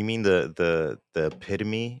 You mean the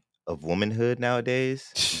epitome of womanhood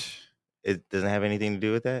nowadays? It doesn't have anything to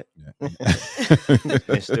do with that,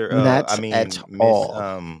 Mr. At all.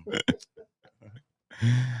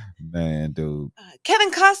 Man, dude.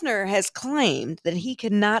 Kevin Costner has claimed that he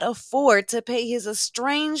cannot afford to pay his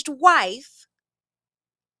estranged wife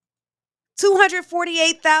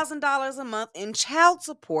 $248,000 a month in child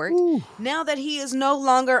support. Ooh. Now that he is no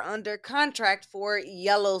longer under contract for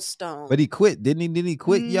Yellowstone. But he quit, didn't he? Didn't he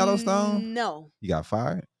quit Yellowstone? No. He got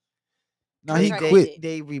fired? No, he quit.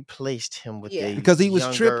 They replaced him with because he was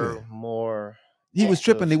tripping. He was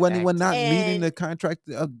tripping. He wasn't meeting the contract.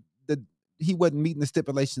 He wasn't meeting the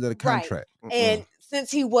stipulations of the contract. Right. And since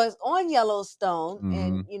he was on Yellowstone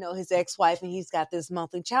and, his ex-wife, and he's got this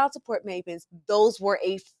monthly child support payments, those were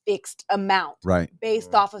a fixed amount. Right.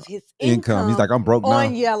 Based off of his income. He's like, I'm broke now.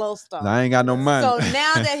 On Yellowstone. I ain't got no money. So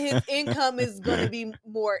now that his income is going to be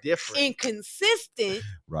more inconsistent.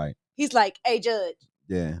 Right. He's like, hey, Judge.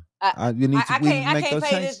 Yeah. I can't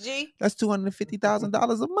pay this, G. That's $250,000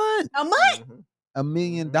 a month. A month? $1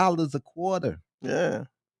 million a quarter. Yeah.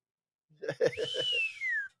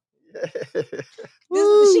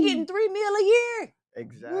 She getting $3 million a year.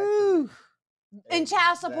 Exactly. And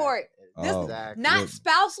child support. Not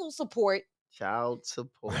spousal support. Child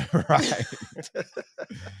support. Right.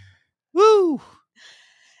 Woo.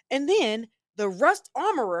 And then the Rust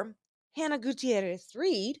armorer, Hannah Gutierrez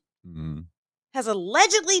Reed, has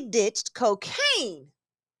allegedly ditched cocaine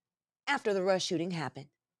after the Rust shooting happened.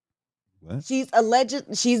 What?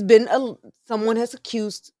 Someone has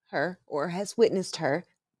accused her or has witnessed her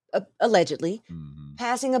allegedly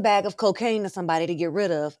passing a bag of cocaine to somebody to get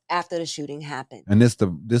rid of after the shooting happened. And was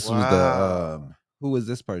who was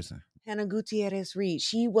this person? Hannah Gutierrez Reed.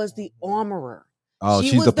 She was the armorer. Oh,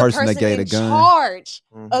 she's the person that gave the gun. In charge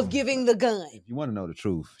of giving the gun. If you want to know the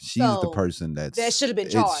truth, she's the person that should have been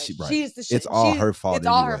charged. It's all her fault. It's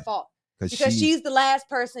all her fault because she's the last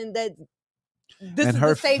person that. And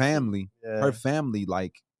her family,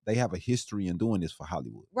 like they have a history in doing this for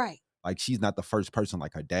Hollywood. Right. Like she's not the first person.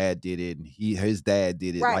 Like her dad did it, and his dad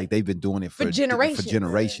did it. Right. Like they've been doing it for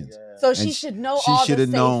generations. Yeah. So she should know. She should have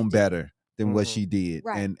known better than what she did,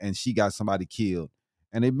 right. and she got somebody killed.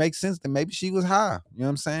 And it makes sense that maybe she was high. You know what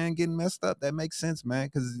I'm saying? Getting messed up. That makes sense, man.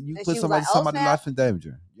 Because you put somebody's life in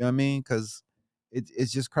danger. You know what I mean? Because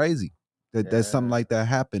it's just crazy that something like that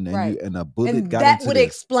happened, and and a bullet got into that would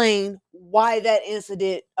explain why that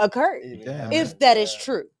incident occurred, if that is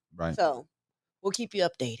true. Right. So we'll keep you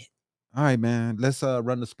updated. All right, man. Let's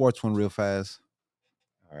run the sports one real fast.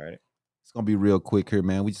 All right. It's gonna be real quick here,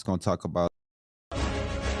 man. We just gonna talk about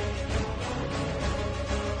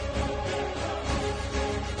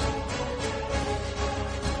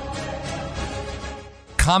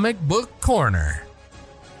Comic Book Corner,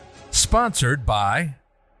 sponsored by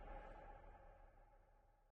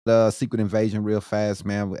the Secret Invasion real fast,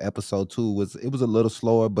 man. Episode 2 was a little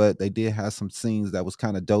slower, but they did have some scenes that was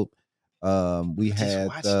kind of dope. We had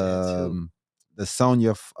the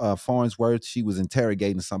Sonya Farnsworth. She was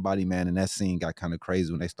interrogating somebody, man, and that scene got kind of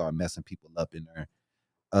crazy when they started messing people up in there.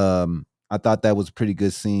 I thought that was a pretty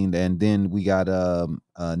good scene. And then we got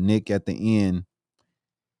Nick at the end.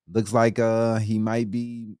 Looks like he might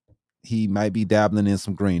be dabbling in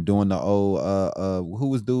some green, doing the old who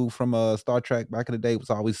was dude from Star Trek back in the day was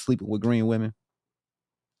always sleeping with green women.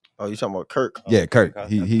 Oh, you talking about Kirk? Yeah, Kirk.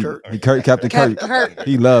 Captain Kirk.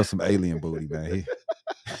 He loves some alien booty, man.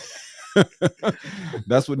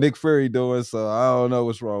 That's what Nick Fury doing. So I don't know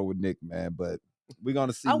what's wrong with Nick, man. But we're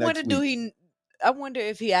gonna see. I wonder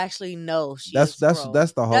if he actually knows. That's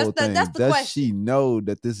the whole thing. Does she know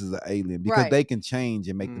that this is an alien? Because they can change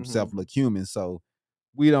and make themselves look human. So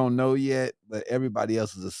we don't know yet, but everybody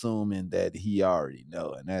else is assuming that he already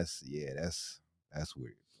know, and that's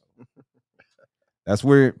weird. That's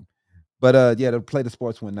weird. But they'll play the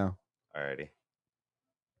sports one now. Alrighty.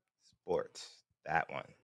 Sports. That one.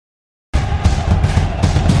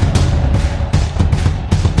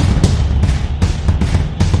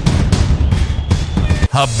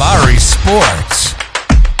 Habari Sports.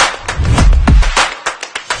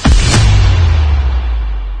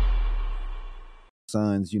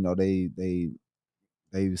 Suns, they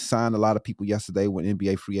signed a lot of people yesterday when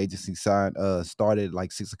NBA free agency started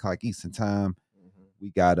like 6:00 Eastern time. We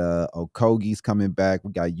got Okogie's coming back.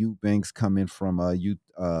 We got Eubanks coming from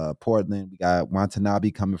Portland. We got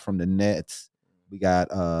Watanabe coming from the Nets. We got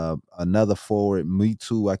another forward,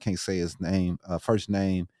 Mitu. I can't say his name, first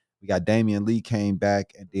name. We got Damian Lee came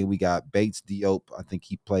back, and then we got Bates Diop. I think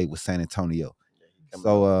he played with San Antonio.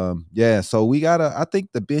 So we got I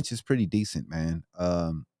think the bench is pretty decent, man.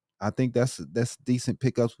 I think that's decent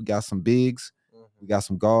pickups. We got some bigs, we got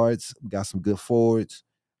some guards, we got some good forwards.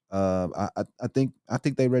 I think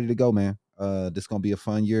they ready to go, man. This gonna be a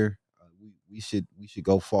fun year. We should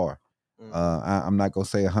go far. I'm not gonna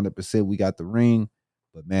say 100% we got the ring,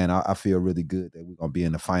 but man, I feel really good that we're gonna be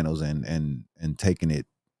in the finals and taking it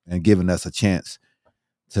and giving us a chance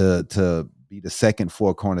to be the second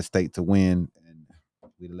four corner state to win. And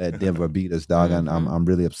we let Denver beat us, dog. And I'm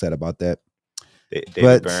really upset about that.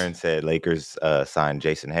 David Burns said Lakers signed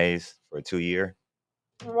Jason Hayes for a 2-year.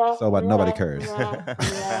 So what? Nobody cares.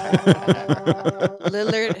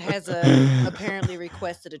 Lillard has apparently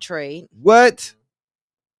requested a trade. What?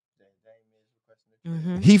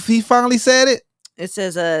 Mm-hmm. He finally said it. It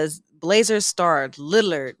says Blazers star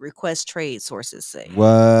Lillard requests trade, sources say.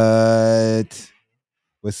 What?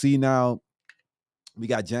 But see, now we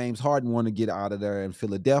got James Harden want to get out of there in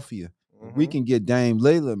Philadelphia. We can get Dame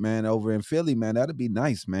Lillard, man, over in Philly, man. That'd be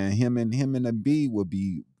nice, man. Him and Embiid would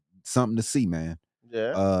be something to see, man.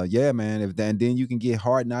 Yeah. Yeah, man. If then you can get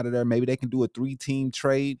Harden out of there. Maybe they can do a 3-team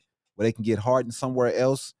trade where they can get Harden somewhere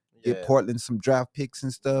else, get Portland some draft picks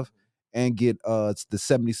and stuff, and get the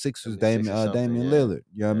 76ers Damian Lillard.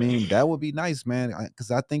 You know what I mean? That would be nice, man.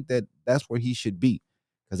 Because I think that's where he should be.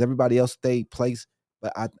 Because everybody else stayed place.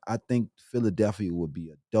 But I think Philadelphia would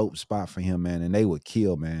be a dope spot for him, man. And they would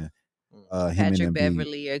kill, man. Patrick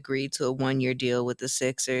Beverly agreed to a 1-year deal with the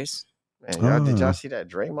Sixers. Man, did y'all see that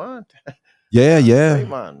Draymond? Yeah.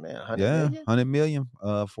 Draymond, man. $100 million.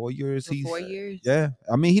 4 years. For 4 years. Yeah.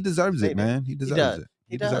 I mean, he deserves it, man. He deserves it.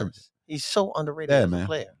 He deserves it. He's so underrated as a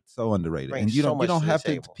player. So underrated. And you don't have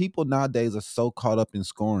to. People nowadays are so caught up in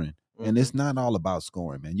scoring. And it's not all about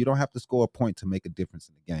scoring, man. You don't have to score a point to make a difference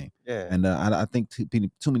in the game. Yeah. And I think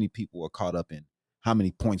too many people are caught up in how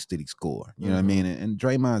many points did he score. You know what I mean? And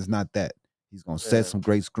Draymond's not that. He's gonna set some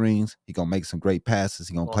great screens. He's gonna make some great passes.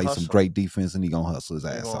 He's gonna play some great defense, and he's gonna hustle his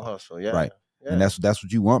ass off. Right. Yeah. And that's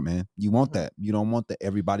what you want, man. You want that. You don't want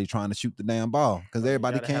everybody trying to shoot the damn ball because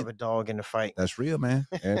everybody can't have a dog in the fight. That's real, man.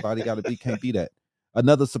 Everybody can't be that.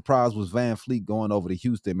 Another surprise was Van Fleet going over to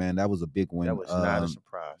Houston, man. That was a big win. That was not a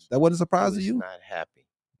surprise. That wasn't a surprise to you? Not happy.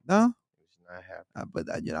 No? He was not happy. But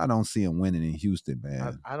I don't see him winning in Houston,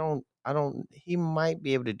 man. I don't. He might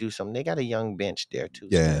be able to do something. They got a young bench there too.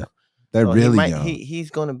 Yeah, still. they're really young. He's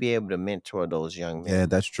going to be able to mentor those young men. Yeah,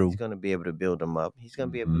 that's true. He's going to be able to build them up. He's going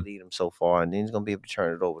to be able to lead them so far, and then he's going to be able to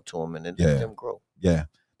turn it over to them and then let them grow. Yeah,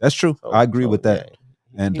 that's true. I agree with that. Yeah.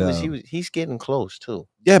 And he's getting close too.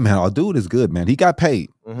 Yeah, man. Our dude is good, man. He got paid.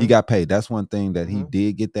 He got paid. That's one thing that he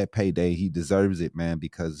did get that payday. He deserves it, man,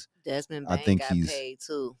 because Desmond Bain got paid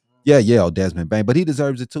too. Yeah, Desmond Bain, but he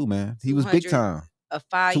deserves it too, man. He was big time. A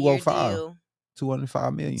 5-year deal.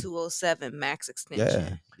 $205 million. 207 max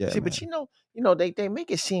extension. Yeah. See, but you know, they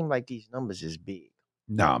make it seem like these numbers is big.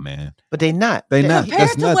 Nah, man. But they're not. They're not.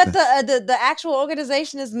 Compared to what the actual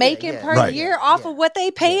organization is making per year off of what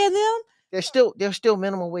they paying them. They're still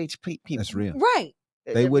minimum wage people. That's real. Right.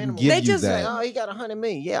 They wouldn't give you that. Oh, he got $100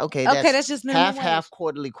 million. Yeah, okay. That's just minimum half,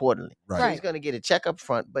 quarterly. Right. So he's gonna get a check up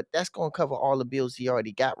front, but that's gonna cover all the bills he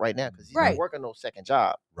already got right now because he's not working no second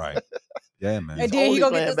job. Right. Yeah, man. And then he's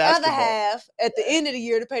gonna get this other half at the end of the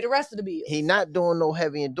year to pay the rest of the bills. He's not doing no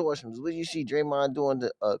heavy endorsements. What did you see Draymond doing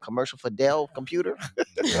the commercial for Dell computer?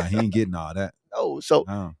 Nah, he ain't getting all that. No, so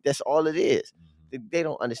that's all it is. They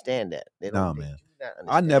don't understand that. They don't. Man.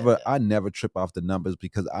 I never trip off the numbers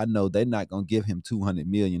because I know they're not gonna give him $200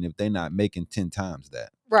 million if they're not making 10 times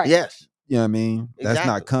that. Right. Yes. You know what I mean? Exactly. That's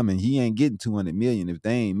not coming. He ain't getting $200 million if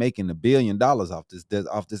they ain't making $1 billion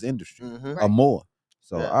off this industry or more.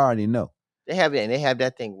 So I already know. They have it, and they have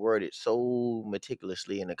that thing worded so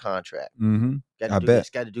meticulously in the contract. I bet.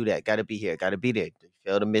 Got to do that. Got to be here. Got to be there. If you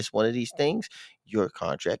fail to miss one of these things, your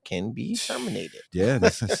contract can be terminated. Yeah,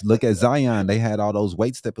 look at Zion. They had all those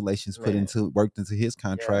weight stipulations worked into his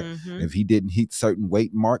contract. If he didn't hit certain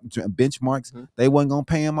benchmarks, they wasn't gonna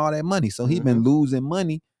pay him all that money. So he's been losing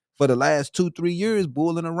money for the last 2-3 years,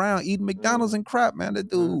 bulling around, eating McDonald's and crap. Man, that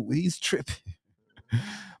dude, he's tripping.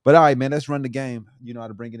 But all right, man, let's run the game. You know how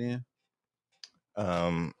to bring it in?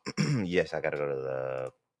 Yes, I gotta go to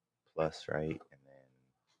the plus, right? And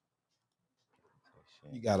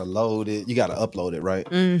then you gotta load it. You gotta upload it, right?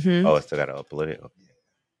 Oh, I still gotta upload it. Okay.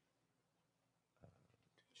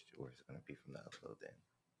 Where's it gonna be from the upload then?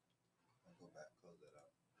 Go back, close that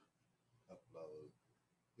up. Upload.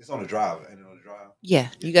 It's on the drive. Ain't it on the drive? Yeah,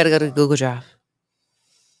 you gotta go to Google Drive.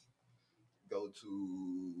 Go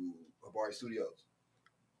to Habari Studios.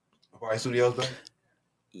 Habari Studios, bro?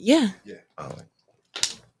 Yeah.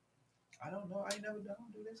 I don't know. I ain't never done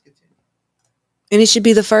this. Continue. And it should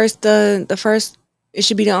be the first. It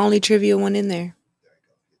should be the only trivia one in there. There you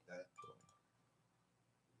go. Hit that.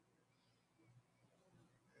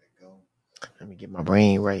 There you go. Let me Get my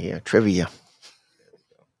brain right here. Trivia.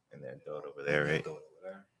 And then throw it over there, right? Open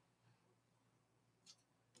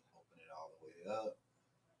it all the way up.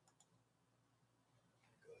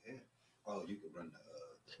 Go ahead. Oh, you can run the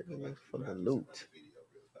Trivia for the loot.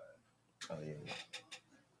 Oh, yeah.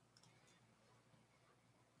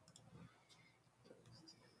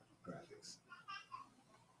 Graphics.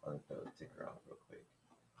 I'll throw the ticker off real quick.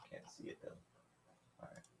 Can't see it though. All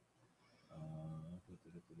right. I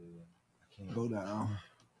can't go down.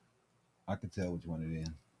 I can tell which one it is.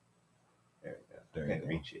 There we go. There Can't you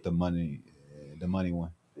reach go. it. The money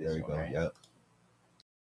one. This There you one, go. right? Yep.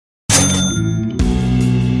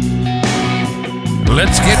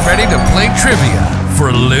 Let's get ready to play trivia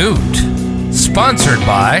for Loot. Sponsored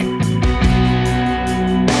by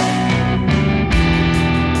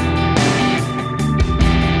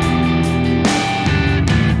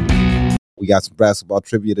We got some basketball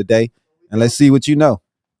trivia today, and let's see what you know.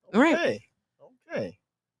 All right. Okay.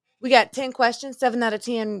 We got 10 questions, 7 out of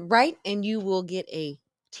 10 right, and you will get a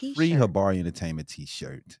t-shirt. Free Habari Entertainment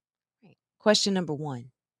t-shirt. Question number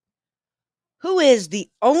 1. Who is the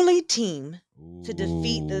only team to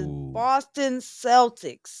defeat the Boston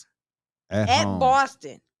Celtics at home.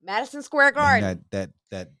 Boston, Madison Square Garden, That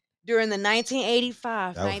during the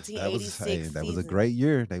 1985-1986 that was a season? great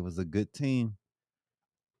year. They was a good team.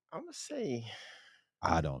 I'm gonna say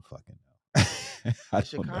I don't fucking know. the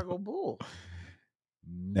Chicago Bulls.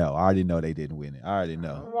 No, I already know they didn't win it. I already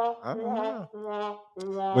know. I don't know.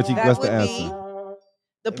 What's the answer?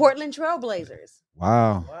 The Portland Trailblazers.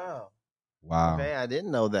 Wow. Okay, I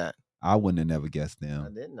didn't know that. I wouldn't have never guessed I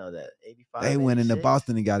them. didn't know that. 85. They went into 86,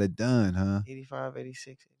 Boston and got it done, huh? 85,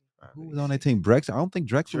 86, 85. Who was on that team? Drexler. I don't think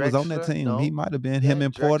Drexler was on that team. No. He might have been him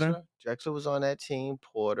and Porter. Drexler was on that team.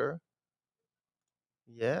 Porter.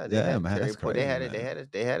 Yeah, Man, that's crazy.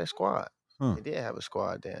 They had a squad. Huh. They did have a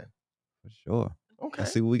squad then. For sure. Okay.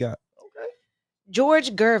 Let's see what we got. Okay.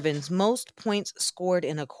 George Gervin's most points scored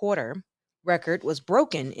in a quarter record was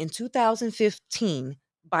broken in 2015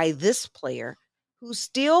 by this player, who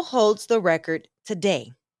still holds the record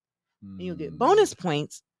today. You get bonus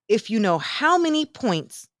points if you know how many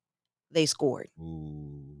points they scored.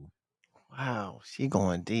 Ooh. Wow, she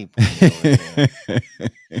going deep.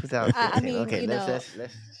 2015. I mean, okay, let's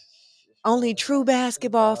only true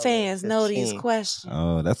basketball fans know these questions.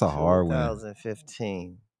 Oh, that's a hard one.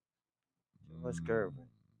 2015. George Gervin.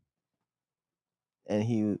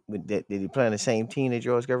 And did he play on the same team that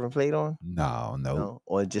George Gervin played on? No.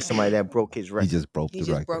 Or just somebody that broke his record? He just broke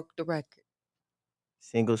the record.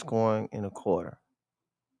 Single scoring in a quarter.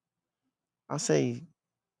 I'll say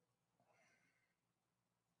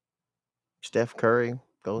Steph Curry.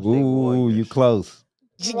 Ooh, you close.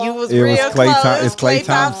 You was real close. It's Klay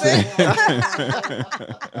Thompson.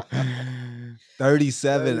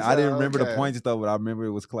 37. I didn't remember the points though, but I remember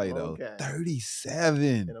it was Klay though. 37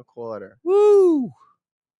 in a quarter. Woo!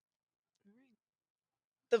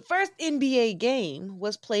 The first NBA game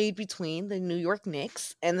was played between the New York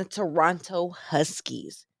Knicks and the Toronto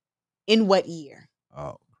Huskies. In what year?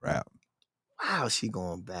 Oh, crap. Wow, she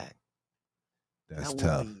going back. That's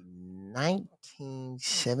tough.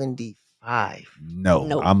 1975.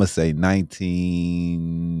 No, I'm going to say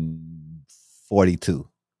 1942.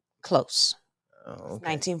 Close. Oh,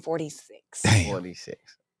 okay. 1946. Damn.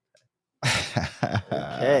 46.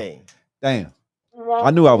 Okay. Damn.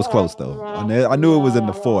 I knew I was close, though. I knew it was in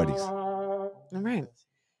the 40s. All right.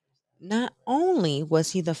 Not only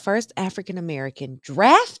was he the first African-American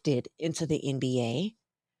drafted into the NBA,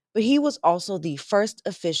 but he was also the first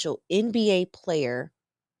official NBA player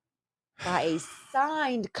by a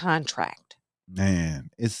signed contract.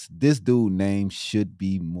 Man, this dude name should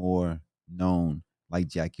be more known like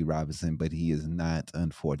Jackie Robinson, but he is not,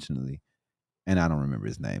 unfortunately. And I don't remember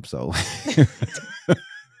his name, so...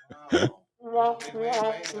 You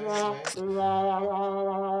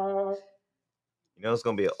know, it's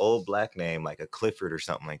gonna be an old black name like a Clifford or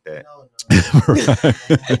something like that.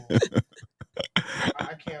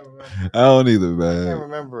 I can't remember. I don't either,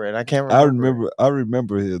 man. I can't remember it. I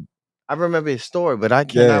remember his. I remember his story, but I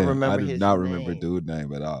cannot remember his name. I do not remember dude's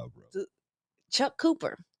name at all, bro. Chuck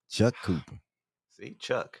Cooper. Chuck Cooper. See,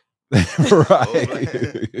 Chuck.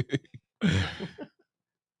 Right.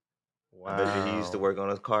 Wow. I bet he used to work on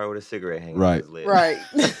his car with a cigarette hanging Right. on his lid. Right.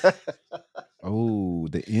 Oh,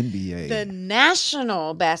 the NBA. The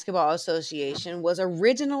National Basketball Association was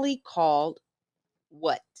originally called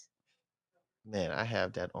what? Man, I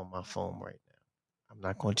have that on my phone right now. I'm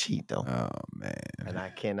not going to cheat, though. Oh, man. And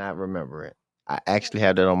I cannot remember it. I actually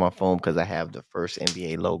have that on my phone because I have the first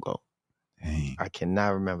NBA logo. Dang. I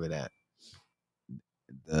cannot remember that.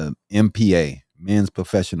 The MPA, Men's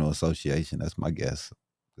Professional Association. That's my guess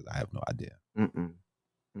because I have no idea.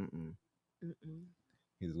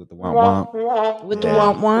 He's with the womp womp. With the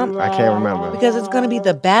womp womp. I can't remember because it's going to be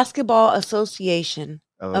the Basketball Association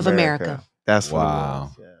of America. That's wow. What it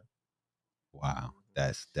was. Yeah. Wow,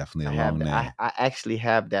 that's definitely a long name. I actually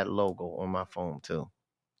have that logo on my phone too,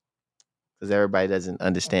 because everybody doesn't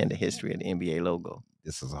understand the history of the NBA logo.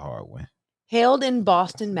 This is a hard one. Held in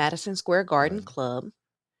Boston Madison Square Garden Club,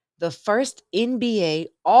 the first NBA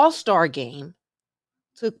All-Star game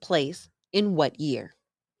took place in what year?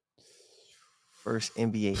 First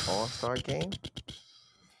NBA All-Star game?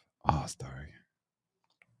 All-Star.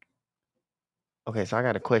 Okay, so I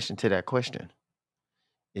got a question to that question.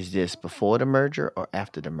 Is this before the merger or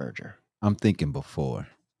after the merger? I'm thinking before.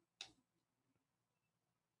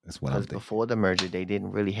 That's what I'm thinking. Before the merger, they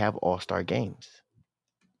didn't really have All-Star games.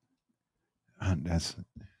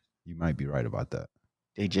 You might be right about that.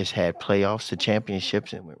 They just had playoffs to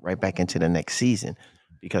championships and went right back into the next season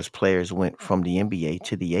because players went from the NBA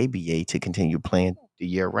to the ABA to continue playing the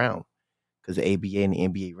year round because the ABA and the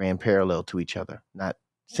NBA ran parallel to each other. Not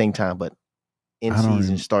same time, but in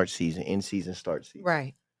season, start season.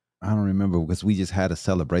 Right. I don't remember because we just had a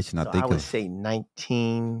celebration. I would say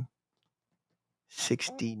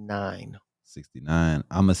 1969. 69.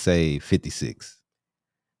 I'm going to say 56.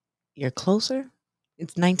 You're closer.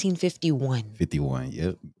 It's 1951. 51,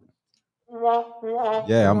 yep.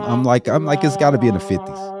 Yeah, I'm like it's got to be in the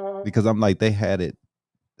 50s because I'm like they had it.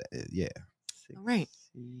 Yeah. All right.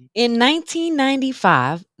 In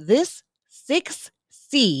 1995, this 6th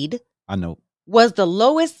seed was the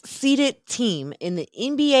lowest seeded team in the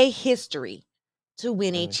NBA history to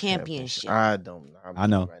win a championship. I don't know. I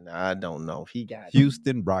know. Right now, I don't know if he got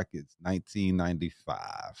Houston Rockets,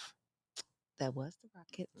 1995. That was the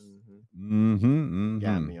Rockets.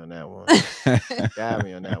 Got me on that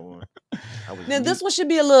one. Now this one should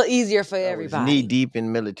be a little easier for everybody. Knee deep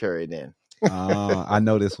in military then. I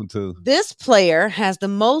know this one too. This player has the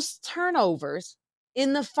most turnovers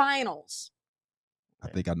in the finals. I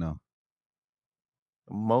think I know.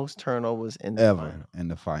 Most turnovers in the ever in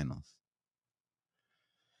the finals.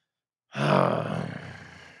 Man,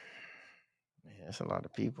 that's a lot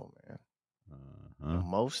of people, man. The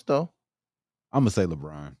most though? I'm gonna say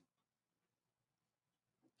LeBron.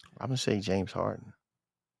 I'm gonna say James Harden.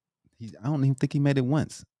 I don't even think he made it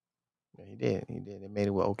once. Yeah, he did. They made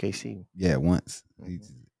it with OKC. Yeah, once.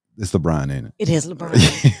 It's LeBron, ain't it? It is LeBron.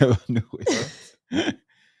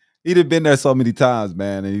 He'd have been there so many times,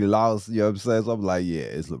 man, and he lost. You know what I'm saying? So I'm like, yeah,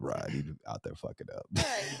 it's LeBron. He's out there fucking up.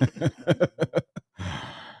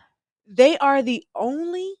 They are the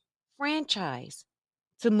only franchise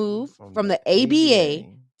to move from the ABA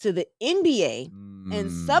to the NBA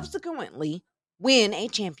and subsequently win a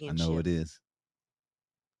championship. I know it is.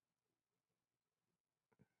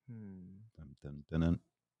 I'm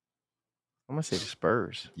gonna say the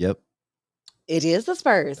Spurs. Yep. It is the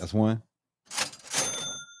Spurs. That's one.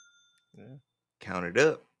 Yeah. Count it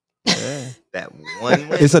up. Yeah. That one win.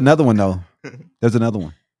 It's another one though. There's another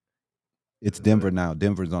one. It's Denver now.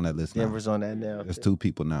 Denver's on that list now. Denver's on that now. There's two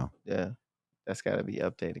people now. Yeah. That's got to be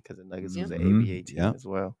updated because the Nuggets was an ABA team as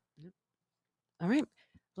well. All right.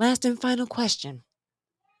 Last and final question.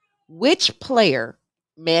 Which player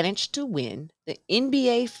managed to win the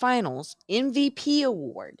NBA Finals MVP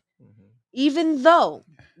award, even though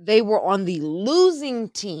they were on the losing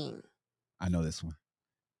team? I know this one.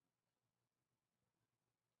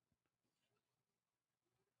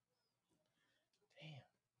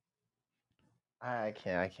 I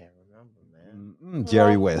can't remember, man.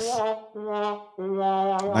 Jerry West.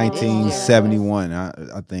 1971,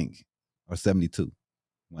 I think. Or 72.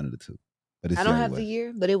 One of the two. But it's I don't Jerry have West. the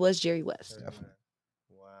year, but it was Jerry West. Definitely.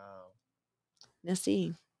 Wow. Let's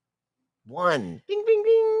see. One. Bing, bing,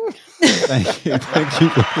 bing. Thank you for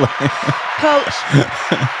playing. Coach.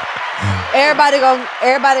 Everybody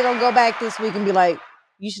gonna go back this week and be like,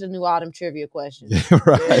 you should have knew all them trivia questions. Yeah,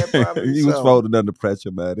 right. Yeah, he was folding under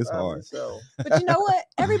pressure, man. It's hard. So. But you know what?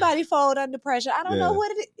 Everybody fold under pressure. I don't know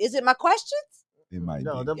what it is. Is it my questions? It might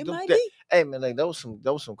be. It might be. Hey man, like those some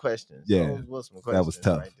questions. Yeah, those was some questions. That was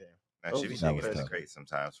tough. Right there. I should be thinking it's great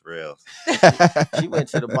sometimes, for real. She went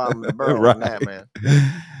to the bottom of the barrel right. on that, man.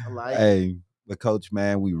 Hey, but Coach,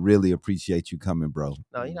 man, we really appreciate you coming, bro.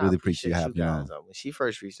 No, you know, really appreciate having you on. When she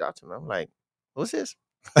first reached out to me, I'm like, what's this?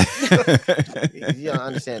 You don't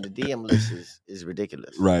understand, the DM list is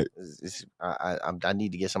ridiculous. Right. I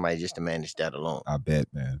need to get somebody just to manage that alone. I bet,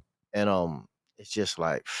 man. And it's just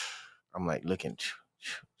like, I'm like looking.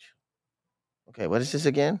 Okay, what is this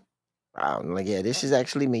again? I'm like, yeah, this is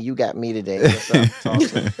actually me. You got me today. What's up? Talk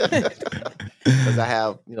to me. Because I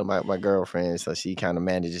have, my girlfriend, so she kind of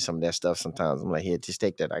manages some of that stuff sometimes. I'm like, here, just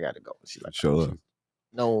take that. I got to go. She's like, sure.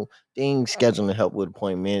 No things scheduling help with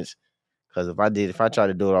appointments. Because if I try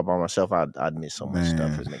to do it all by myself, I'd miss so much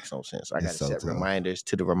stuff. It makes no sense. I got to set reminders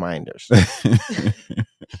to the reminders.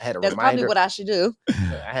 I had a That's reminder. probably what I should do.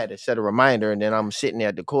 I had to set a reminder, and then I'm sitting there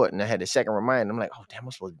at the court, and I had a second reminder. I'm like, oh, damn,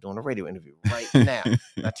 I'm supposed to be doing a radio interview right now.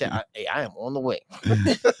 I am on the way.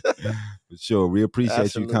 For sure. We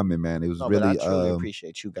appreciate you coming, man. It was really... I truly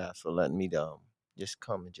appreciate you guys for letting me just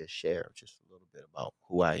come and just share just a little bit about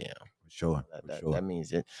who I am. For sure. That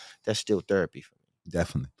means that's still therapy for me.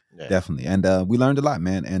 Definitely. And we learned a lot,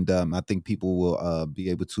 man. And I think people will be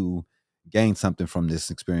able to gain something from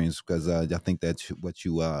this experience, because I think that what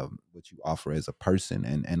you offer as a person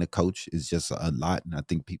and a coach is just a lot. And I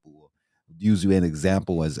think people will use you as an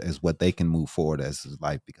example as what they can move forward as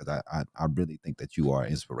life, because I really think that you are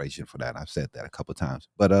inspiration for that. I've said that a couple of times.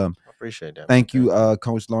 But I appreciate that. Thank you,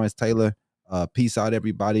 Coach Lawrence Taylor. Peace out,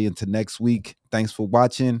 everybody. Until next week. Thanks for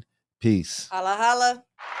watching. Peace. Holla, holla.